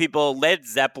 so many people, Led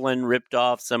Zeppelin ripped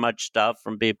off so much stuff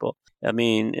from people. I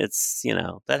mean, it's,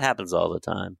 that happens all the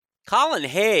time. Colin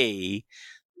Hay,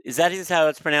 is that how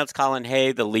it's pronounced? Colin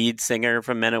Hay, the lead singer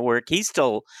from Men at Work. He's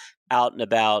still out and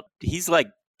about. He's like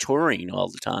touring all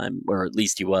the time, or at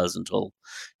least he was until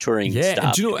touring stopped.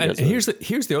 And do you know, and here's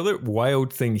the other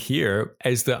wild thing here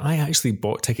is that I actually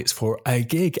bought tickets for a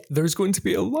gig. There's going to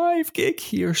be a live gig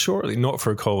here shortly, not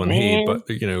for Colin Hay, but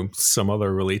some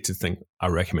other related thing,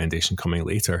 a recommendation coming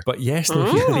later. But yes,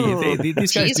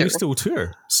 these guys do still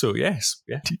tour. So yes,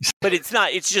 yeah. But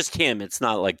it's just him. It's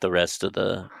not like the rest of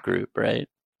the group, right?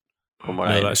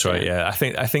 No, that's right. Yeah, I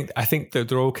think that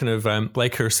they're all kind of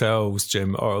like ourselves,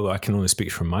 Jim. Although I can only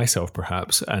speak for myself,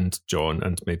 perhaps, and John,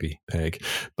 and maybe Peg.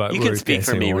 But you can speak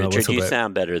for me, Richard. You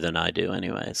sound better than I do,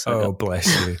 anyway. So bless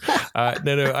you.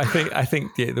 No. I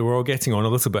think they were all getting on a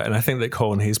little bit, and I think that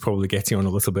Colin Hay's probably getting on a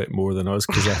little bit more than us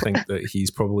because I think that he's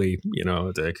probably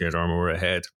a decade or more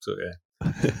ahead. So yeah.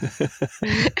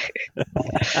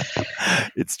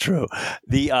 It's true.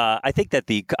 I think that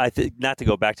not to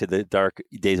go back to the dark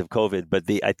days of COVID, but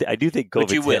I do think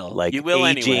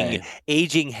COVID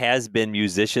aging has been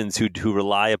musicians who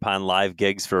rely upon live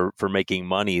gigs for making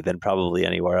money than probably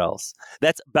anywhere else.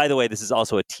 That's, by the way, this is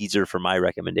also a teaser for my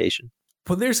recommendation.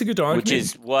 Well, there's a good argument. Which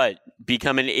is what?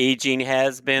 Become an aging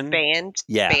has-been? Band.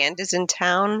 Yeah. Band is in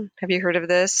town. Have you heard of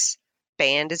this?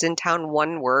 Band is in town,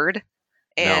 one word.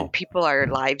 And people are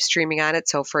live streaming on it.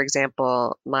 So, for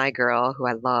example, my girl, who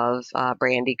I love,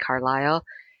 Brandy Carlisle,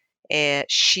 and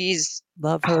she's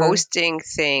hosting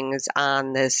things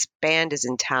on this Band is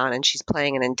in town, and she's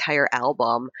playing an entire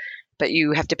album, but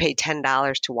you have to pay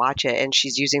 $10 to watch it, and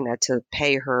she's using that to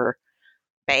pay her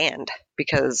band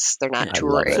because they're not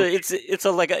touring. So it's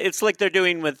like they're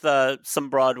doing with some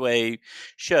Broadway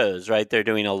shows, right? They're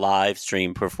doing a live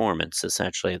stream performance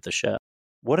essentially at the show.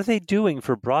 What are they doing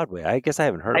for Broadway? I guess I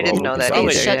haven't heard of it. I didn't know that either. either.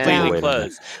 It's completely down.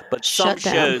 closed. But some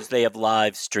shows they have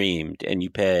live streamed and you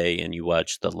pay and you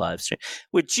watch the live stream,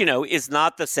 which, is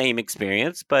not the same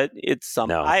experience, but it's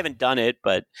something. No. I haven't done it,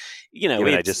 but,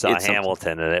 I just saw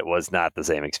Hamilton and it was not the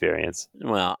same experience.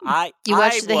 Well, You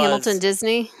watched the Hamilton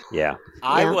Disney? Yeah.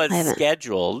 I was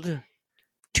scheduled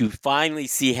to finally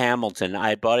see Hamilton. I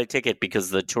had bought a ticket because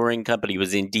the touring company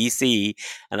was in D.C.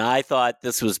 and I thought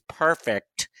this was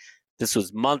perfect. This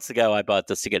was months ago. I bought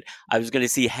this ticket. I was going to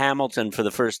see Hamilton for the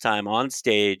first time on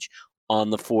stage on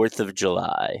the 4th of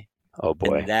July. Oh,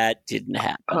 boy. And that didn't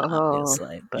happen,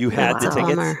 obviously. But you had the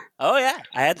tickets? Bummer. Oh, yeah.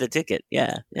 I had the ticket.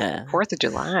 Yeah. 4th of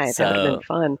July. That would have been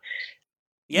fun.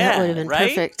 Yeah. That would have been right?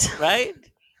 perfect. Right?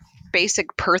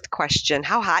 basic Perth question.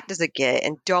 How hot does it get?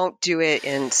 And don't do it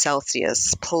in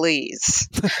Celsius, please.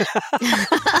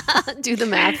 Do the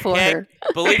math for her.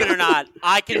 Believe it or not,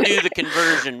 I can do the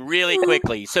conversion really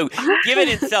quickly. So give it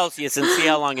in Celsius and see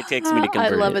how long it takes me to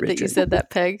convert it. I love it Richard. that you said that,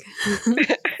 Peg.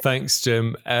 Thanks,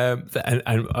 Jim. And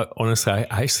honestly, I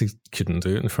actually couldn't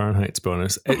do it in Fahrenheit, to be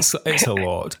honest. It's a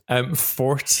lot.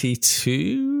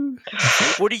 42?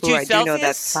 42 Ooh, I Celsius? do know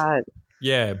that's hot.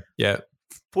 Yeah.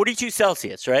 42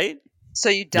 Celsius, right? So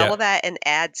you double that and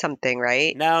add something,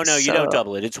 right? No, you don't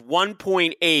double it. It's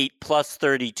 1.8 plus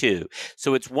 32.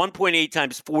 So it's 1.8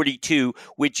 times 42,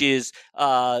 which is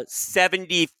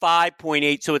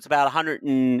 75.8. So it's about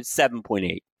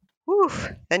 107.8. Whew.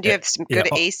 Then do you have some good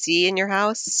AC in your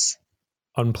house?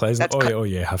 Unpleasant. Oh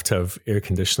yeah, have to have air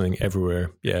conditioning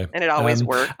everywhere. Yeah. And it always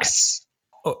works.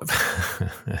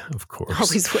 Of course.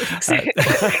 Always works.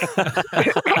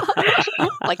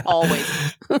 Like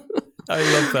always. I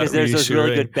love that. Because there's those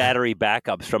really good battery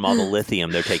backups from all the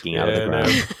lithium they're taking out of the ground.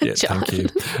 Yeah, thank you.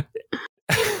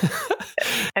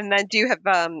 And then do you have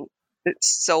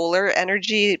solar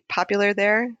energy popular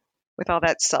there with all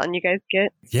that sun you guys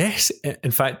get? Yes.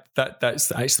 In fact,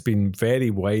 that's actually been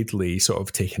very widely sort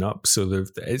of taken up. So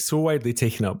it's so widely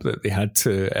taken up that they had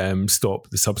to stop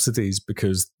the subsidies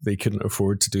because they couldn't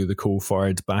afford to do the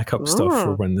coal-fired backup stuff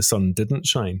for when the sun didn't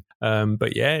shine.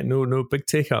 But yeah, no big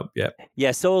take up. Yeah. Yeah,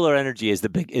 solar energy is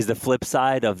the flip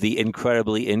side of the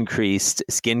incredibly increased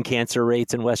skin cancer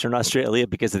rates in Western Australia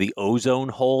because of the ozone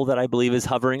hole that I believe is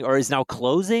hovering or is now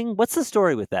closing. What's the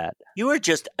story with that? You are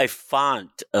just a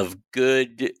font of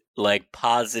good,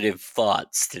 positive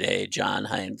thoughts today, John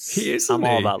Hines. He is. I'm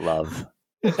all about love.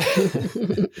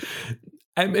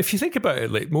 If you think about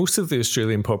it, most of the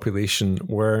Australian population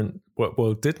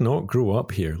did not grow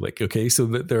up here. So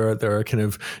that there are kind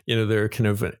of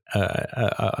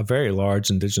a very large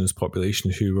Indigenous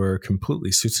population who were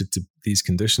completely suited to these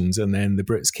conditions, and then the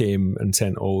Brits came and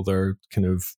sent all their kind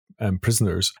of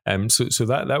prisoners. So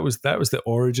that was the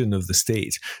origin of the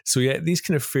state. So yeah, these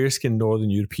kind of fair-skinned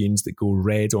Northern Europeans that go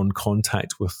red on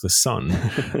contact with the sun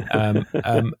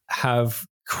have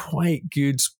quite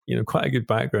a good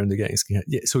background against. Yeah,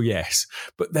 so yes,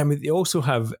 but then they also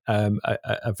have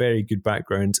a very good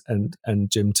background, and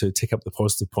Jim, to take up the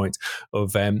positive point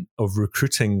of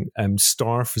recruiting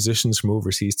star physicians from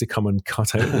overseas to come and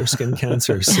cut out their skin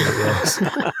cancers. So yes.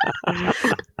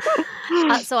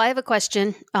 So I have a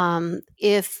question.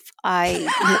 If I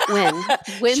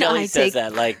when Shelley I says take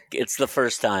that like it's the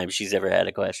first time she's ever had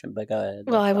a question, but go ahead.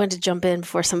 Well, I wanted to jump in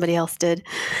before somebody else did.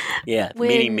 Yeah,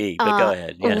 meaning me, but go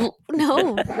ahead. Yeah.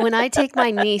 No, when I take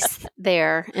my niece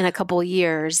there in a couple of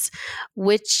years,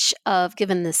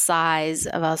 given the size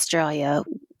of Australia,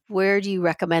 where do you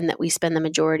recommend that we spend the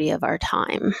majority of our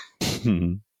time?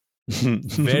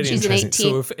 Very she's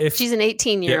interesting. An 18. She's an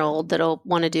 18-year-old that'll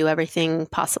want to do everything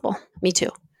possible. Me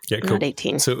too. Yeah, I'm cool. not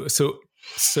 18. So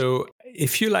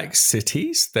if you like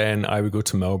cities, then I would go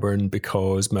to Melbourne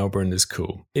because Melbourne is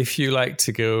cool. If you like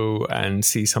to go and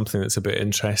see something that's a bit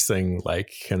interesting,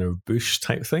 like kind of bush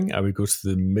type thing, I would go to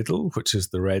the middle, which is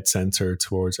the Red Centre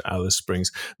towards Alice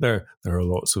Springs. There are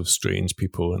lots of strange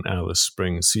people in Alice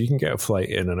Springs, so you can get a flight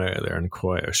in and out of there in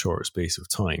quite a short space of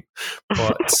time.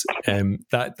 But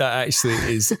that actually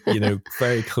is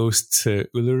very close to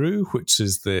Uluru, which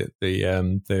is the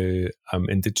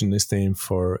Indigenous name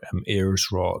for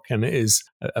Ayers Rock, and it is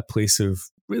a place of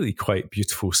really quite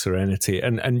beautiful serenity,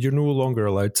 and you're no longer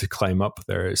allowed to climb up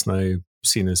there. It's now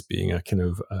seen as being a kind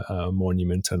of a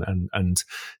monument and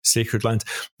sacred land.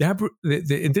 They have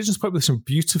the Indigenous population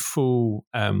beautiful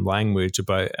language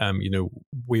about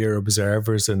we're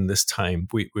observers in this time.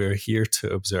 We're here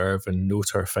to observe and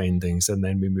note our findings, and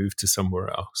then we move to somewhere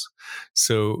else.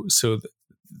 So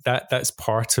that's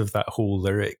part of that whole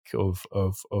lyric of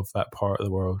that part of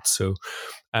the world. So,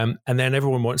 and then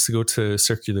everyone wants to go to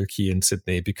Circular Quay in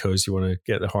Sydney because you want to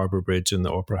get the Harbour Bridge and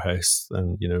the Opera House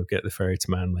and, get the ferry to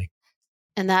Manly.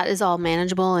 And that is all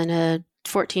manageable in a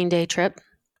 14-day trip?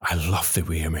 I love the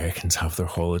way Americans have their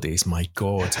holidays. My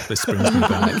God, this brings me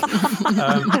back.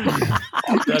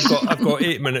 I've got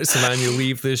 8 minutes of annual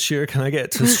leave this year. Can I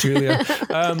get to Australia?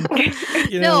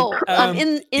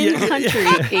 In country,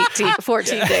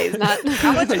 14 days. Not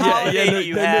how much holiday do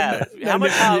you have? How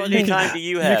much holiday time do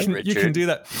you have, Richard? You can do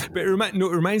that. But it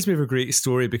reminds me of a great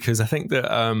story because I think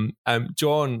that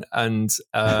John and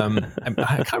I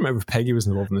can't remember if Peggy was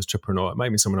involved in this trip or not. It might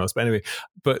be someone else. But anyway,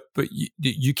 but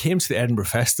you came to the Edinburgh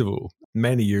Festival festival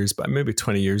many years, but maybe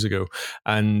 20 years ago.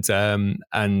 And John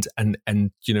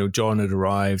had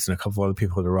arrived and a couple of other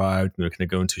people had arrived and they were kind of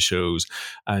going to shows.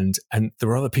 And there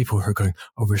were other people who were going,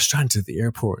 oh, we're stranded at the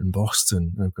airport in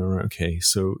Boston. And I'm going, okay,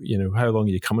 so, how long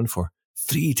are you coming for?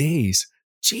 3 days.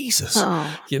 Jesus,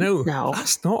 no.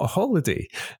 That's not a holiday.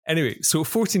 Anyway, so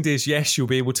 14 days, yes, you'll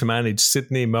be able to manage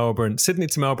Sydney, Melbourne. Sydney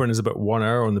to Melbourne is about 1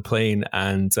 hour on the plane,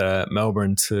 and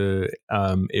Melbourne to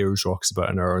Ayers Rock is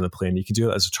about an hour on the plane. You can do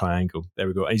that as a triangle. There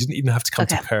we go. And you didn't even have to come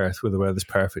to Perth where the weather's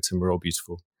perfect and we're all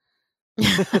beautiful.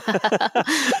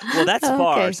 Well, that's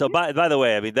far. Okay. So by the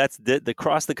way, I mean, that's the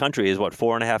cross the country is what,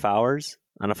 4.5 hours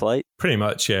on a flight? Pretty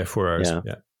much, yeah, 4 hours.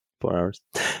 Yeah. 4 hours.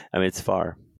 I mean, it's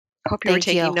far. Hope you were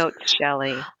taking notes,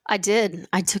 Shelley. I did.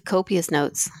 I took copious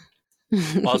notes.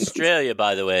 Australia,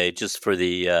 by the way, just for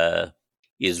the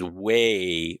is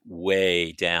way,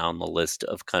 way down the list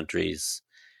of countries.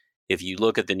 If you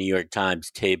look at the New York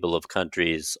Times table of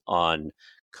countries on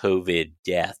COVID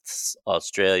deaths,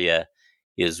 Australia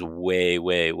is way,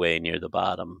 way, way near the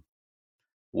bottom.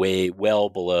 Well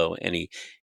below any.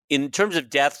 In terms of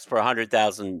deaths per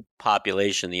 100,000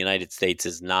 population, the United States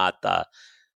is not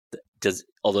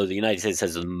although the United States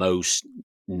has the most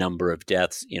number of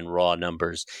deaths in raw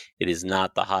numbers, it is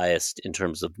not the highest in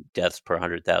terms of deaths per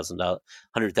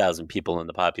 100,000 people in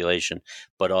the population.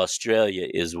 But Australia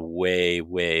is way,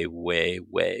 way, way,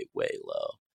 way, way low.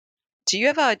 Do you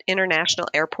have an international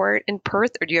airport in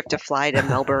Perth, or do you have to fly to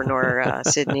Melbourne or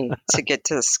Sydney to get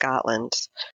to Scotland?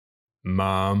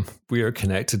 Mom, we are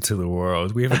connected to the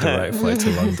world. We have a direct flight to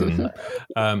London.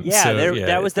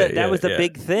 That was the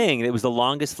big thing. It was the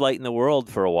longest flight in the world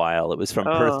for a while. It was from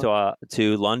Perth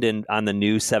to London on the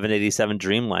new 787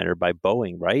 Dreamliner by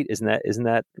Boeing, right?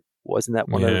 Wasn't that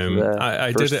one of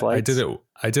the first flights?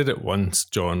 I did it once,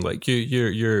 John. Like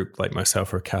you're like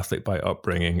myself, are Catholic by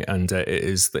upbringing, and it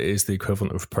is the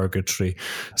equivalent of purgatory.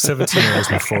 17 hours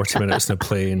and 40 minutes in a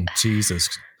plane. Jesus.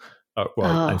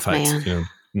 In fact, man.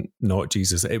 Not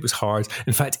Jesus. It was hard.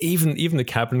 In fact, even the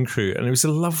cabin crew, and it was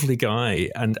a lovely guy,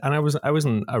 and I was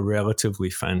in a relatively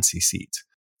fancy seat.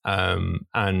 The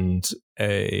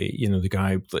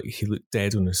guy, like, he looked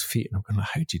dead on his feet, and I'm going,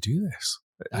 how'd you do this?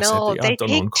 They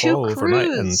take 2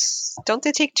 crews. Don't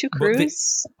they take 2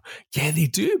 crews? They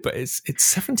do, but it's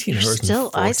 17 hours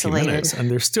and 40 minutes, and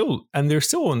they're still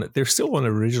on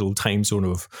original time zone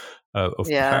of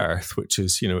Perth, which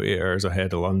is 8 hours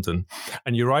ahead of London,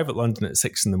 and you arrive at London at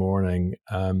 6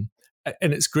 a.m.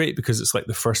 And it's great because it's like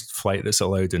the first flight that's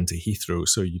allowed into Heathrow,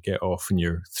 so you get off and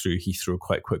you're through Heathrow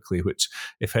quite quickly, which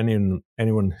if anyone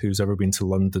who's ever been to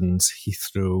London's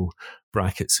Heathrow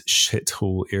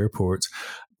shithole airport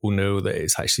will know that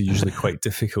it's actually usually quite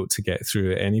difficult to get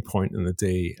through at any point in the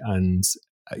day. And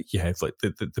like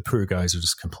the poor guys are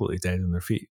just completely dead on their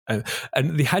feet.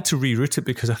 And they had to reroute it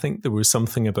because I think there was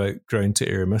something about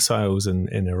ground-to-air missiles in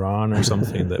Iran or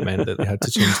something that meant that they had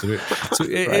to change the route. So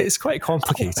it's quite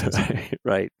complicated.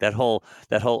 Right. That whole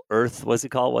Earth, what's it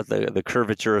called? What the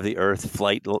curvature of the Earth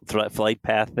flight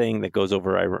path thing that goes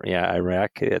over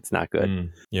Iraq? It's not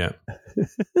good. Yeah.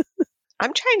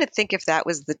 I'm trying to think if that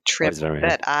was the trip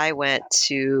that I went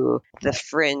to the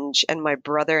Fringe, and my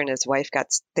brother and his wife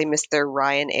they missed their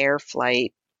Ryanair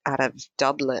flight out of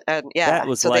Dublin. That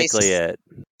was likely it.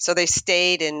 So they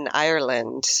stayed in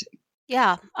Ireland.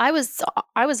 Yeah, I was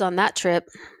on that trip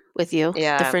with you,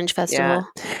 the Fringe Festival.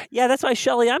 Yeah, that's why,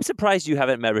 Shelley, I'm surprised you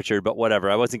haven't met Richard, but whatever.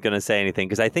 I wasn't going to say anything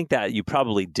because I think that you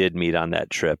probably did meet on that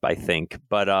trip, I think.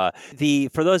 But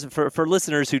for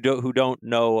listeners who don't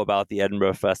know about the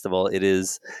Edinburgh Festival,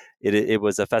 it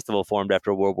was a festival formed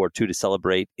after World War II to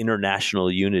celebrate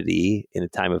international unity in a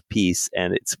time of peace,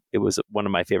 and it was one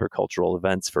of my favorite cultural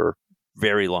events for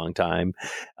very long time,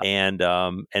 and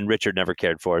Richard never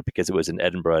cared for it because it was in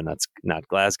Edinburgh, not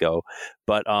Glasgow.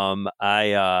 But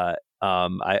I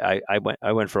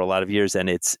went for a lot of years, and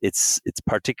it's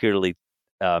particularly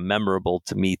memorable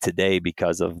to me today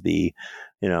because of the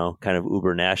kind of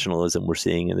uber nationalism we're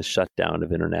seeing in the shutdown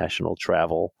of international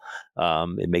travel.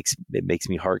 It makes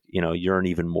me yearn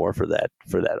even more for that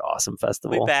awesome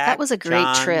festival. That was a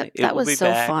great trip. That was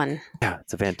so fun. Yeah,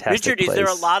 it's a fantastic Richard, place. Is there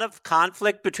a lot of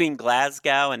conflict between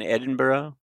Glasgow and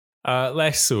Edinburgh?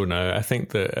 Less so now. I think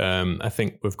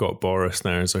that we've got Boris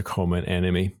now as our common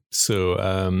enemy. So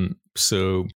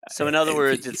in other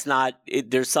words, it's not.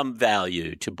 There's some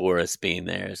value to Boris being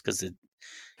there because it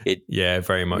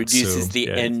very much reduces the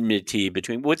enmity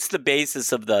between. What's the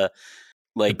basis of the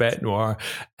Bête Noire?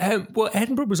 Well,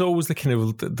 Edinburgh was always the kind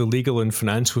of the legal and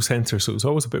financial centre, so it was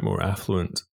always a bit more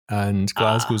affluent. and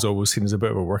Glasgow's always seen as a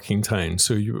bit of a working town.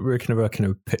 So we're kind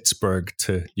of Pittsburgh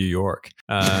to New York.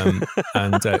 So do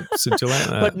you like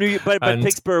that? But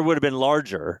Pittsburgh would have been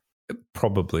larger.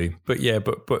 Probably, but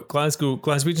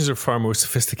Glaswegians are far more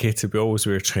sophisticated. We always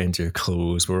wear trendier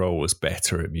clothes. We're always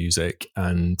better at music,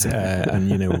 and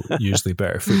usually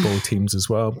better football teams as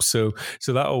well. So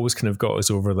that always kind of got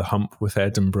us over the hump with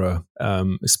Edinburgh,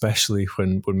 especially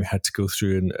when we had to go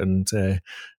through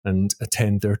and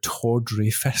attend their Tawdry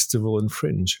Festival and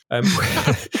Fringe,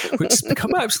 which has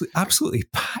become absolutely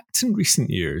packed in recent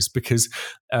years because.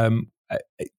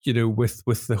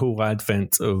 With the whole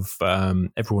advent of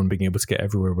everyone being able to get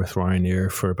everywhere with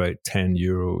Ryanair for about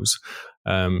 €10,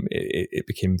 it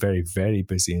became very, very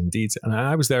busy indeed. And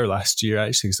I was there last year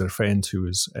actually because I had a friend who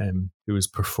was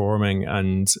performing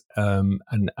and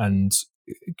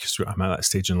because I'm at that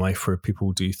stage in life where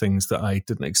people do things that I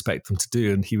didn't expect them to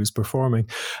do, and he was performing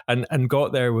and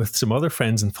got there with some other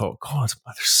friends and thought, God,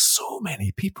 there's so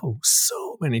many people.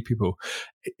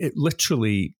 It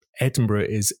literally, Edinburgh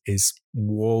is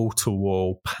wall to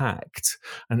wall packed,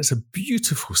 and it's a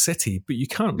beautiful city, but you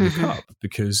can't look up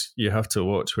because you have to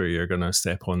watch where you're going to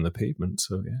step on the pavement.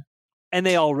 So yeah. And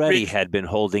they already had been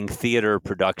holding theater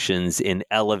productions in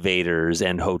elevators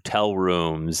and hotel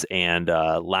rooms and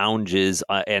lounges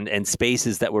and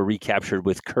spaces that were recaptured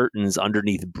with curtains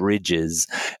underneath bridges.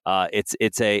 It's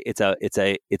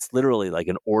literally like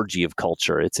an orgy of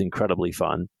culture. It's incredibly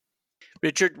fun.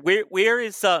 Richard, where are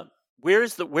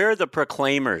the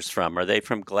Proclaimers from? Are they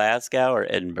from Glasgow or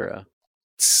Edinburgh?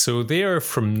 So they are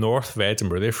from north of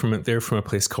Edinburgh. They're from a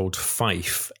place called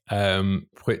Fife,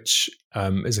 which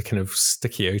is a kind of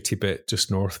sticky outy bit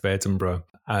just north of Edinburgh.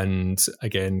 And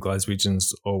again,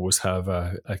 Glaswegians always have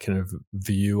a kind of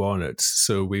view on it.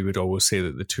 So we would always say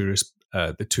that the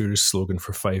tourist slogan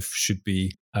for Fife should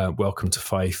be "Welcome to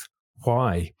Fife."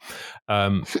 Why?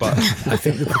 But I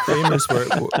think the Proclaimers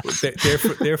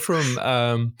they're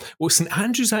from St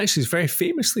Andrews actually is very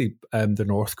famously the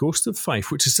north coast of Fife,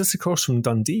 which is just across from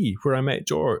Dundee, where I met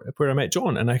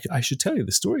John. And I should tell you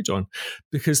the story, John,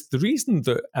 because the reason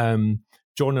that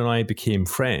John and I became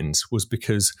friends was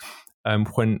because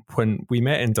when we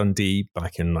met in Dundee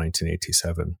back in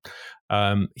 1987,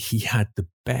 he had the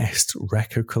best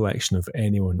record collection of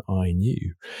anyone I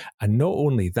knew. And not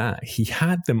only that, he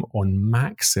had them on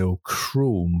Maxell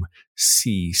Chrome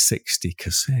C60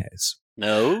 cassettes.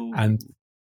 No. And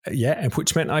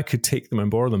which meant I could take them and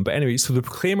borrow them. But anyway, so the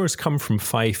Proclaimers come from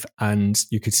Fife, and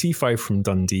you could see Fife from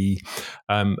Dundee,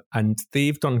 and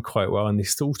they've done quite well, and they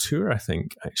still tour, I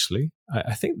think, actually.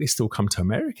 I think they still come to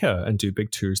America and do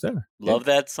big tours there. Love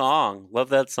that song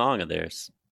of theirs.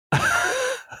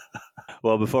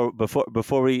 Well,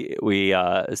 before we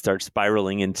start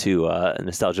spiraling into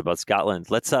nostalgia about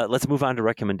Scotland, let's move on to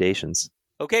recommendations.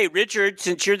 Okay, Richard,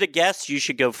 since you're the guest, you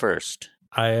should go first.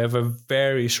 I have a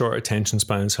very short attention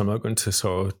span, so I'm not going to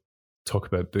sort of talk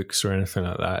about books or anything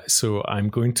like that. So I'm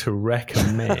going to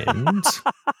recommend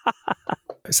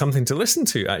something to listen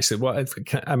to, actually. Well,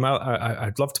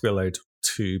 I'd love to be allowed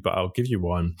to, but I'll give you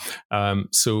one.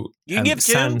 So you can give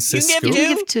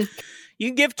two. You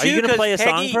can give two. Are you going to play a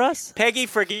song for us? Peggy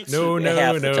forgets. No. Oh,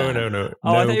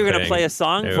 I thought you were going to play a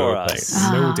song for us.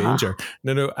 No danger.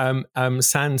 No.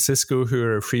 San Cisco, who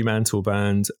are a Fremantle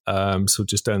band, so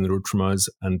just down the road from us,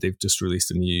 and they've just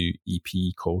released a new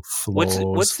EP called Flaws.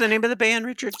 What's the name of the band,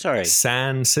 Richard? Sorry.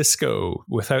 San Cisco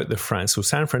without the Fran. So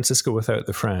San Francisco without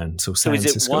the Fran. So San is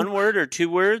it Cisco. One word or two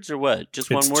words or what?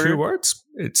 Just one word? It's 2 words.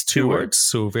 It's two words.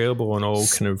 So available on all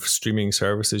kind of streaming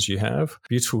services you have.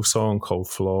 Beautiful song called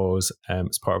Flaws.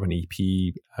 It's part of an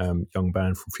EP, young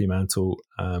band from Fremantle,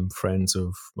 friends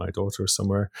of my daughter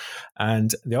somewhere.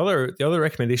 And the other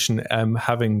recommendation,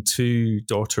 having 2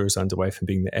 daughters and a wife and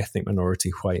being the ethnic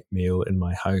minority white male in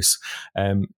my house,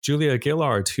 Julia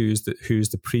Gillard, who's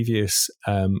the previous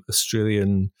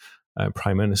Australian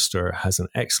Prime Minister, has an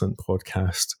excellent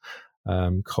podcast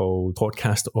called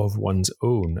Podcast of One's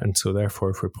Own. And so therefore,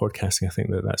 if we're podcasting, I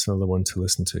think that's another one to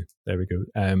listen to. There we go.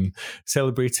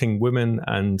 Celebrating women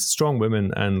and strong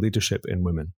women and leadership in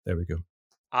women. There we go.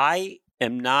 I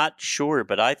am not sure,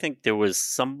 but I think there was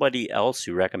somebody else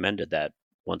who recommended that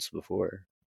once before.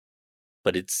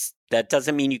 But that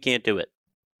doesn't mean you can't do it.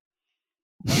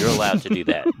 You're allowed to do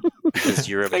that because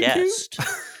you're a guest.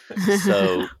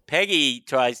 So Peggy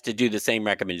tries to do the same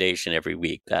recommendation every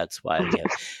week. That's why we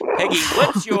have Peggy.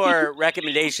 What's your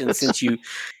recommendation since you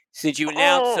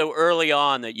announced so early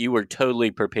on that you were totally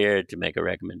prepared to make a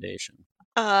recommendation?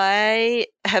 I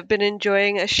have been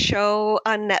enjoying a show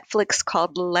on Netflix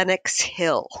called Lenox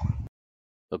Hill.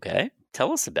 Okay,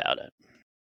 tell us about it.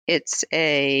 It's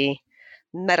a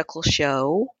medical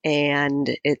show, and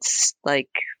it's like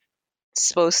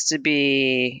supposed to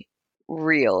be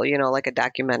real, like a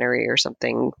documentary or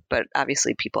something, but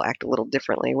obviously people act a little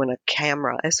differently when a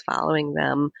camera is following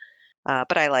them.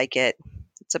 But I like it.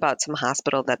 It's about some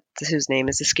hospital whose name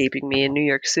is escaping me in New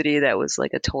York City that was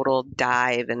like a total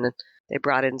dive, and they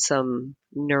brought in some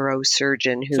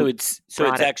neurosurgeon who. So it's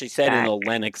actually set in the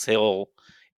Lenox Hill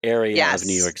area of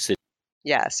New York City.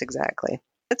 Yes, exactly.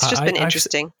 It's just been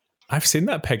interesting. I've seen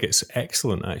that, Peg. It's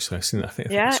excellent, actually. I've seen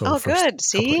that. Yeah. Oh, good.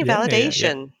 See,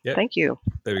 validation. Yeah. Thank you.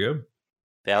 There we go.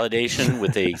 Validation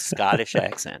with a Scottish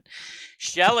accent.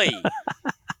 Shelley.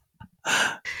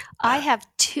 I have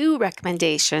 2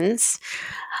 recommendations.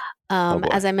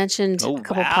 As I mentioned a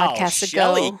couple podcasts ago.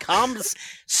 Shelley comes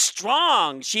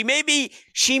strong. She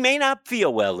may not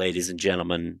feel well, ladies and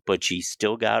gentlemen, but she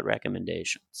still got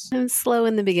recommendations. I'm slow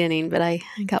in the beginning, but I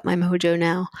got my mojo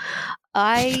now.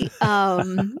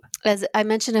 As I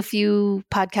mentioned a few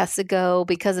podcasts ago,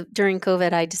 during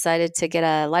COVID, I decided to get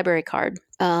a library card.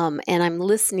 And I'm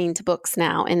listening to books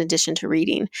now in addition to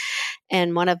reading.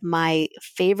 And one of my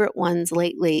favorite ones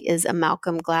lately is a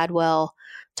Malcolm Gladwell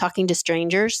Talking to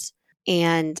Strangers.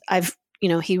 And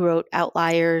he wrote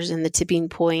Outliers and The Tipping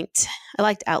Point. I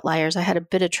liked Outliers. I had a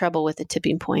bit of trouble with The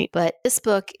Tipping Point, but this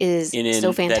book is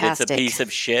so fantastic. That it's a piece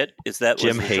of shit? Is that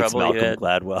Jim hates Malcolm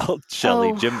Gladwell?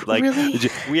 Shelley, Jim, really?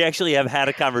 We actually have had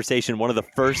a conversation. One of the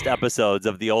first episodes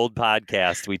of the old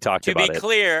podcast, we talked about it. To be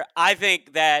clear, I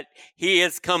think that he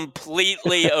is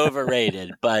completely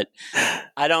overrated, but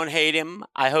I don't hate him.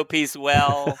 I hope he's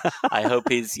well. I hope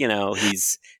he's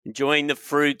enjoying the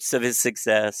fruits of his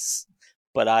success.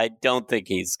 But I don't think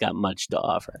he's got much to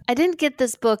offer. I didn't get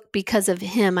this book because of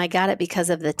him. I got it because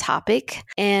of the topic.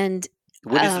 And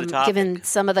what is the topic? Given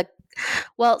some of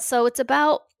so it's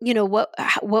about,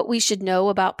 what we should know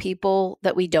about people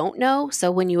that we don't know.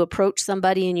 So when you approach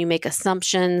somebody and you make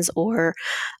assumptions, or,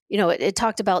 it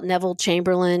talked about Neville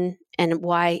Chamberlain and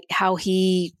how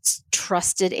he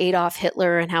trusted Adolf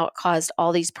Hitler and how it caused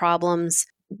all these problems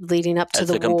leading up to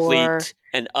the war. Complete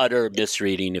and utter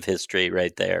misreading of history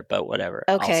right there, but whatever.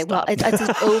 Okay, well, it's an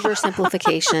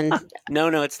oversimplification. No,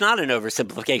 it's not an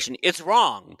oversimplification. It's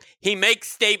wrong. He makes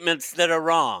statements that are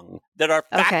wrong, that are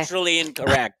factually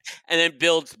incorrect, and then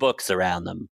builds books around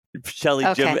them. Shelley,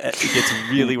 Jim gets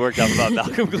really worked up about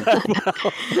Malcolm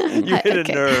Gladwell. You hit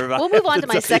a nerve. We'll move on to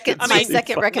my second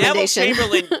recommendation. Neville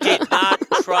Chamberlain did not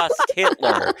trust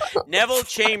Hitler. Neville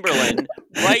Chamberlain,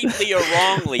 rightly or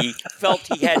wrongly, felt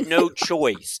he had no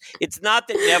choice. It's not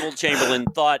that Neville Chamberlain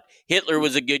thought Hitler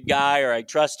was a good guy or I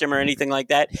trust him or anything like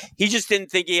that. He just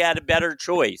didn't think he had a better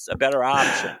choice, a better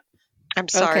option. I'm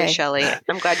sorry, Shelley.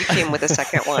 I'm glad you came with a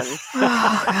second one.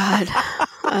 Oh,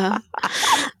 God.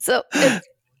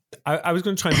 I was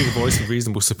going to try and be the voice of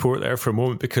reasonable support there for a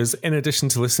moment, because in addition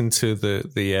to listening to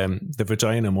the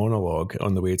vagina monologue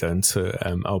on the way down to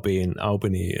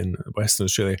Albany in Western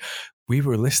Australia, we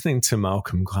were listening to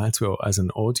Malcolm Gladwell as an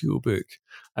audiobook,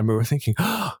 and we were thinking,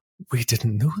 we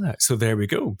didn't know that. So there we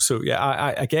go. So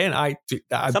yeah,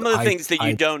 some of the things that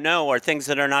you don't know are things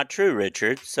that are not true,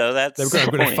 Richard. So that's I'm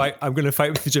going to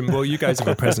fight with you, Jim. Well, you guys have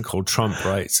a president called Trump,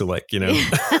 right? So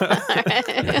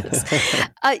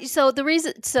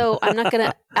So I'm not going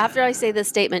to, after I say this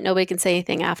statement, nobody can say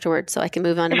anything afterwards, so I can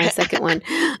move on to my second one.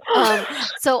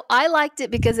 So I liked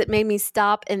it because it made me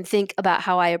stop and think about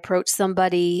how I approach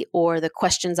somebody, or the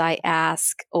questions I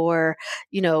ask, or,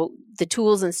 the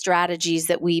tools and strategies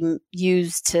that we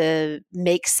use to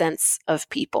make sense of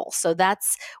people. So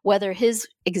that's whether his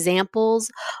examples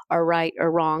are right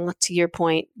or wrong. To your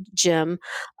point, Jim,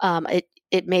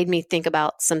 it made me think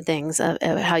about some things of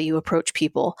how you approach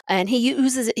people. And he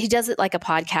does it like a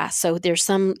podcast. So there's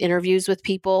some interviews with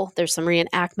people, there's some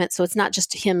reenactment. So it's not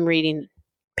just him reading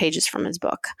pages from his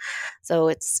book. So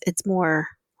it's more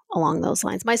along those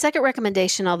lines. My second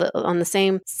recommendation on the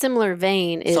same similar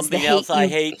vein is something else I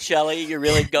hate, Shelley. You're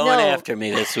really going after me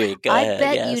this week. Go ahead.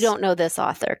 I bet you don't know this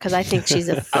author, because I think she's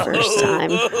a first time.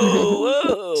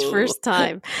 First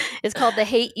time. It's called The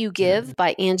Hate U Give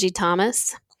by Angie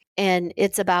Thomas. And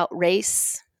it's about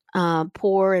race,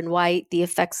 poor and white, the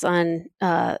effects on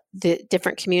the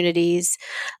different communities.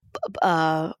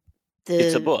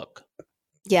 It's a book.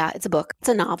 Yeah, it's a book. It's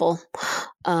a novel.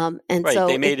 So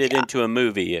they made it into a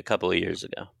movie a couple of years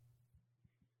ago.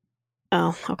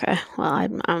 Oh, okay.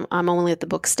 Well, I'm only at the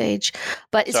book stage,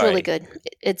 but it's really good.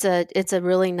 It's a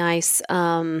really nice.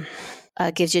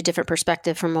 Gives you a different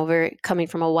perspective coming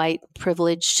from a white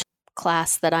privileged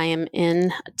class that I am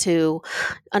in, to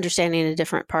understanding a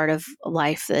different part of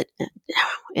life that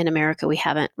in America we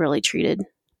haven't really treated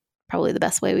probably the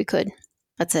best way we could.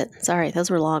 That's it. Sorry,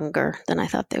 those were longer than I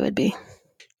thought they would be.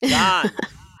 John.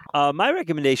 My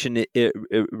recommendation it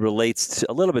relates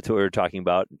a little bit to what we were talking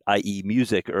about, i.e.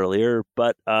 music earlier,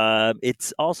 but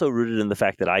it's also rooted in the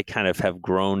fact that I kind of have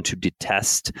grown to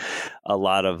detest a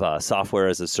lot of software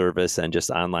as a service and just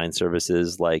online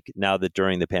services. Like now that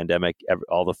during the pandemic,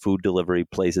 all the food delivery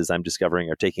places I'm discovering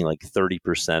are taking like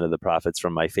 30% of the profits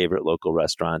from my favorite local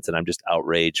restaurants, and I'm just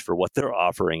outraged for what they're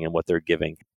offering and what they're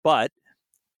giving. But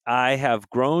I have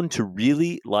grown to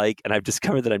really like, and I've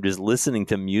discovered that I'm just listening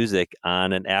to music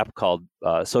on an app called,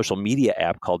 social media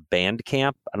app called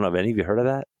Bandcamp. I don't know if any of you heard of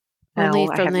that. Only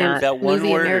No, I from have the not. That one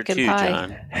movie word American or two, Pie.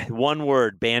 John. One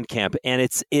word, Bandcamp, and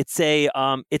it's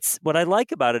what I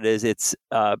like about it is it's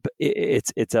a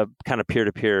kind of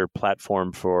peer-to-peer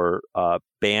platform for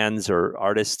bands or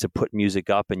artists to put music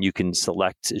up, and you can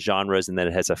select genres, and then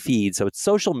it has a feed. So it's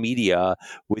social media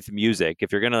with music.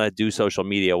 If you're gonna do social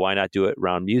media, why not do it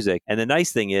around music? And the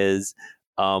nice thing is,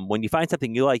 when you find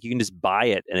something you like, you can just buy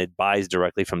it, and it buys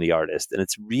directly from the artist. And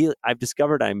it's real. I've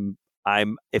discovered I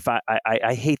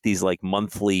hate these like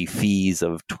monthly fees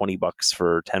of $20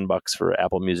 for $10 for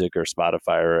Apple Music or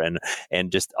Spotify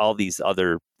and just all these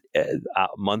other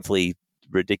monthly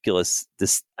ridiculous.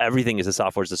 Everything is a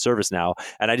software as a service now,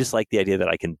 and I just like the idea that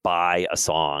I can buy a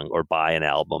song or buy an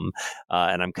album,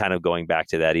 and I'm kind of going back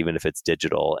to that, even if it's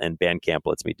digital. And Bandcamp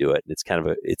lets me do it, and it's kind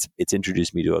of it's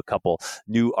introduced me to a couple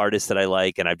new artists that I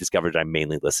like, and I've discovered I'm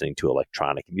mainly listening to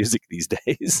electronic music these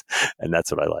days, and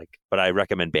that's what I like. But I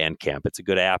recommend Bandcamp. It's a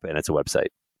good app and it's a website.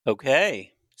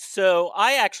 Okay. So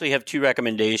I actually have two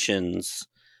recommendations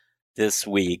this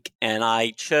week, and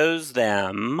I chose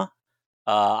them.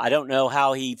 I don't know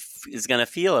how he is going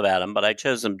to feel about him, but I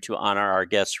chose him to honor our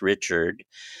guest, Richard.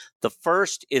 The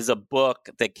first is a book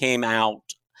that came out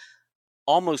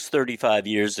almost 35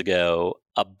 years ago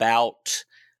about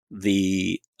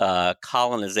the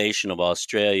colonization of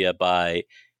Australia by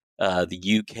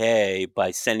the UK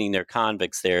by sending their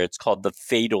convicts there. It's called The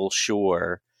Fatal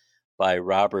Shore by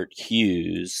Robert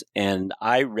Hughes, and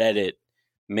I read it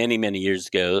many, many years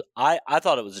ago. I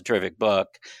thought it was a terrific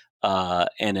book.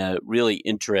 And a really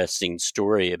interesting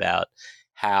story about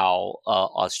how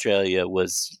Australia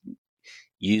was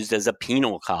used as a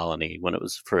penal colony when it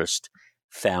was first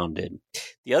founded.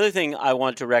 The other thing I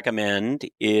want to recommend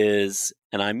is,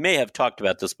 and I may have talked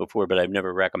about this before, but I've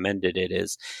never recommended it,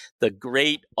 is the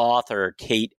great author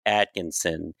Kate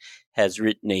Atkinson has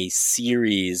written a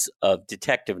series of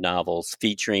detective novels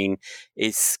featuring a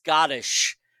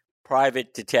Scottish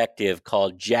private detective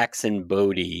called Jackson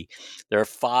Bodie. There are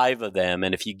 5 of them,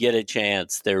 and if you get a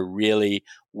chance, they're really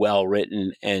well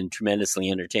written and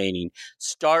tremendously entertaining.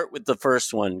 Start with the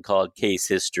first one called Case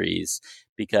Histories,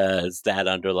 because that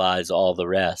underlies all the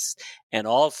rest. And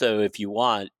also, if you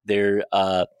want, they've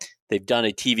done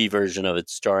a TV version of it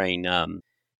starring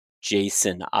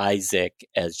Jason Isaac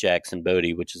as Jackson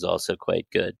Bodie, which is also quite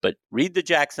good. But read the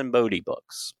Jackson Bodie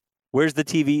books. Where's the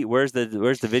TV? Where's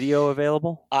the video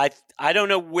available? I don't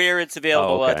know where it's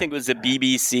available. Oh, okay. I think it was a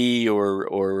BBC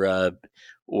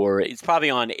or it's probably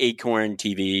on Acorn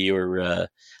TV or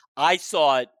I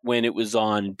saw it when it was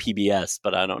on PBS,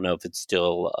 but I don't know if it's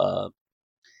still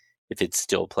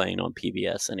playing on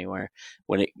PBS anywhere.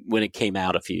 When it came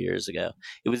out a few years ago,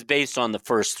 it was based on the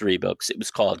first 3 books. It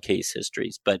was called Case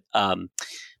Histories, but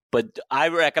I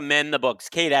recommend the books.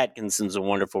 Kate Atkinson's a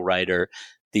wonderful writer.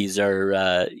 These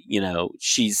are,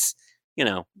 she's,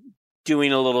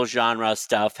 doing a little genre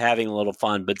stuff, having a little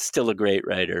fun, but still a great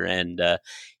writer. And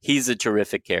he's a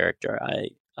terrific character.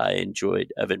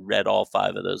 I've read all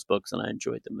 5 of those books, and I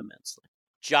enjoyed them immensely.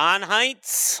 John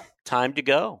Heinz, time to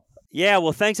go. Yeah,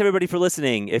 well, thanks everybody for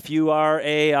listening. If you are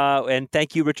and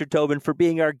thank you, Richard Tobin, for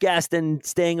being our guest and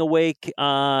staying awake.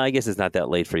 I guess it's not that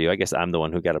late for you. I guess I'm the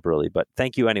one who got up early, but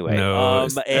thank you anyway. No,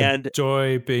 and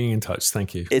enjoy being in touch.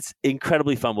 Thank you. It's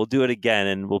incredibly fun. We'll do it again,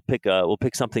 and we'll pick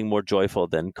something more joyful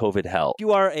than COVID hell. If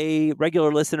you are a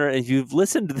regular listener and you've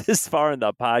listened this far in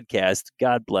the podcast,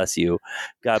 God bless you.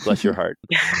 God bless your heart.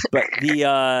 But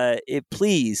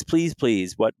please,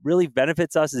 what really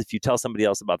benefits us is if you tell somebody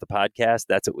else about the podcast.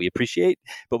 That's what we appreciate.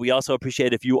 But we also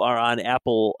appreciate if you are on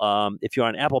Apple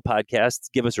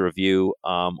Podcasts, give us a review,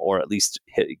 or at least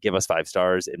give us 5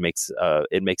 stars. It makes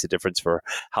a difference for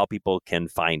how people can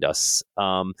find us.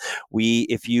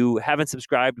 If you haven't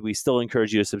subscribed, we still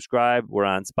encourage you to subscribe. We're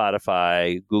on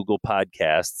Spotify, Google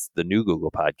Podcasts, the new Google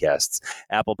Podcasts,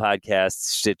 Apple Podcasts,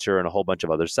 Stitcher, and a whole bunch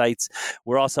of other sites.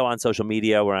 We're also on social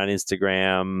media. We're on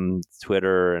Instagram,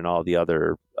 Twitter, and all the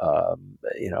other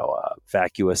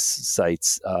vacuous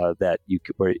sites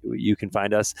where you can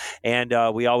find us. And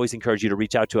we always encourage you to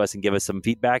reach out to us and give us some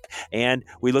feedback. And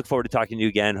we look forward to talking to you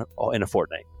again in a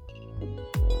fortnight.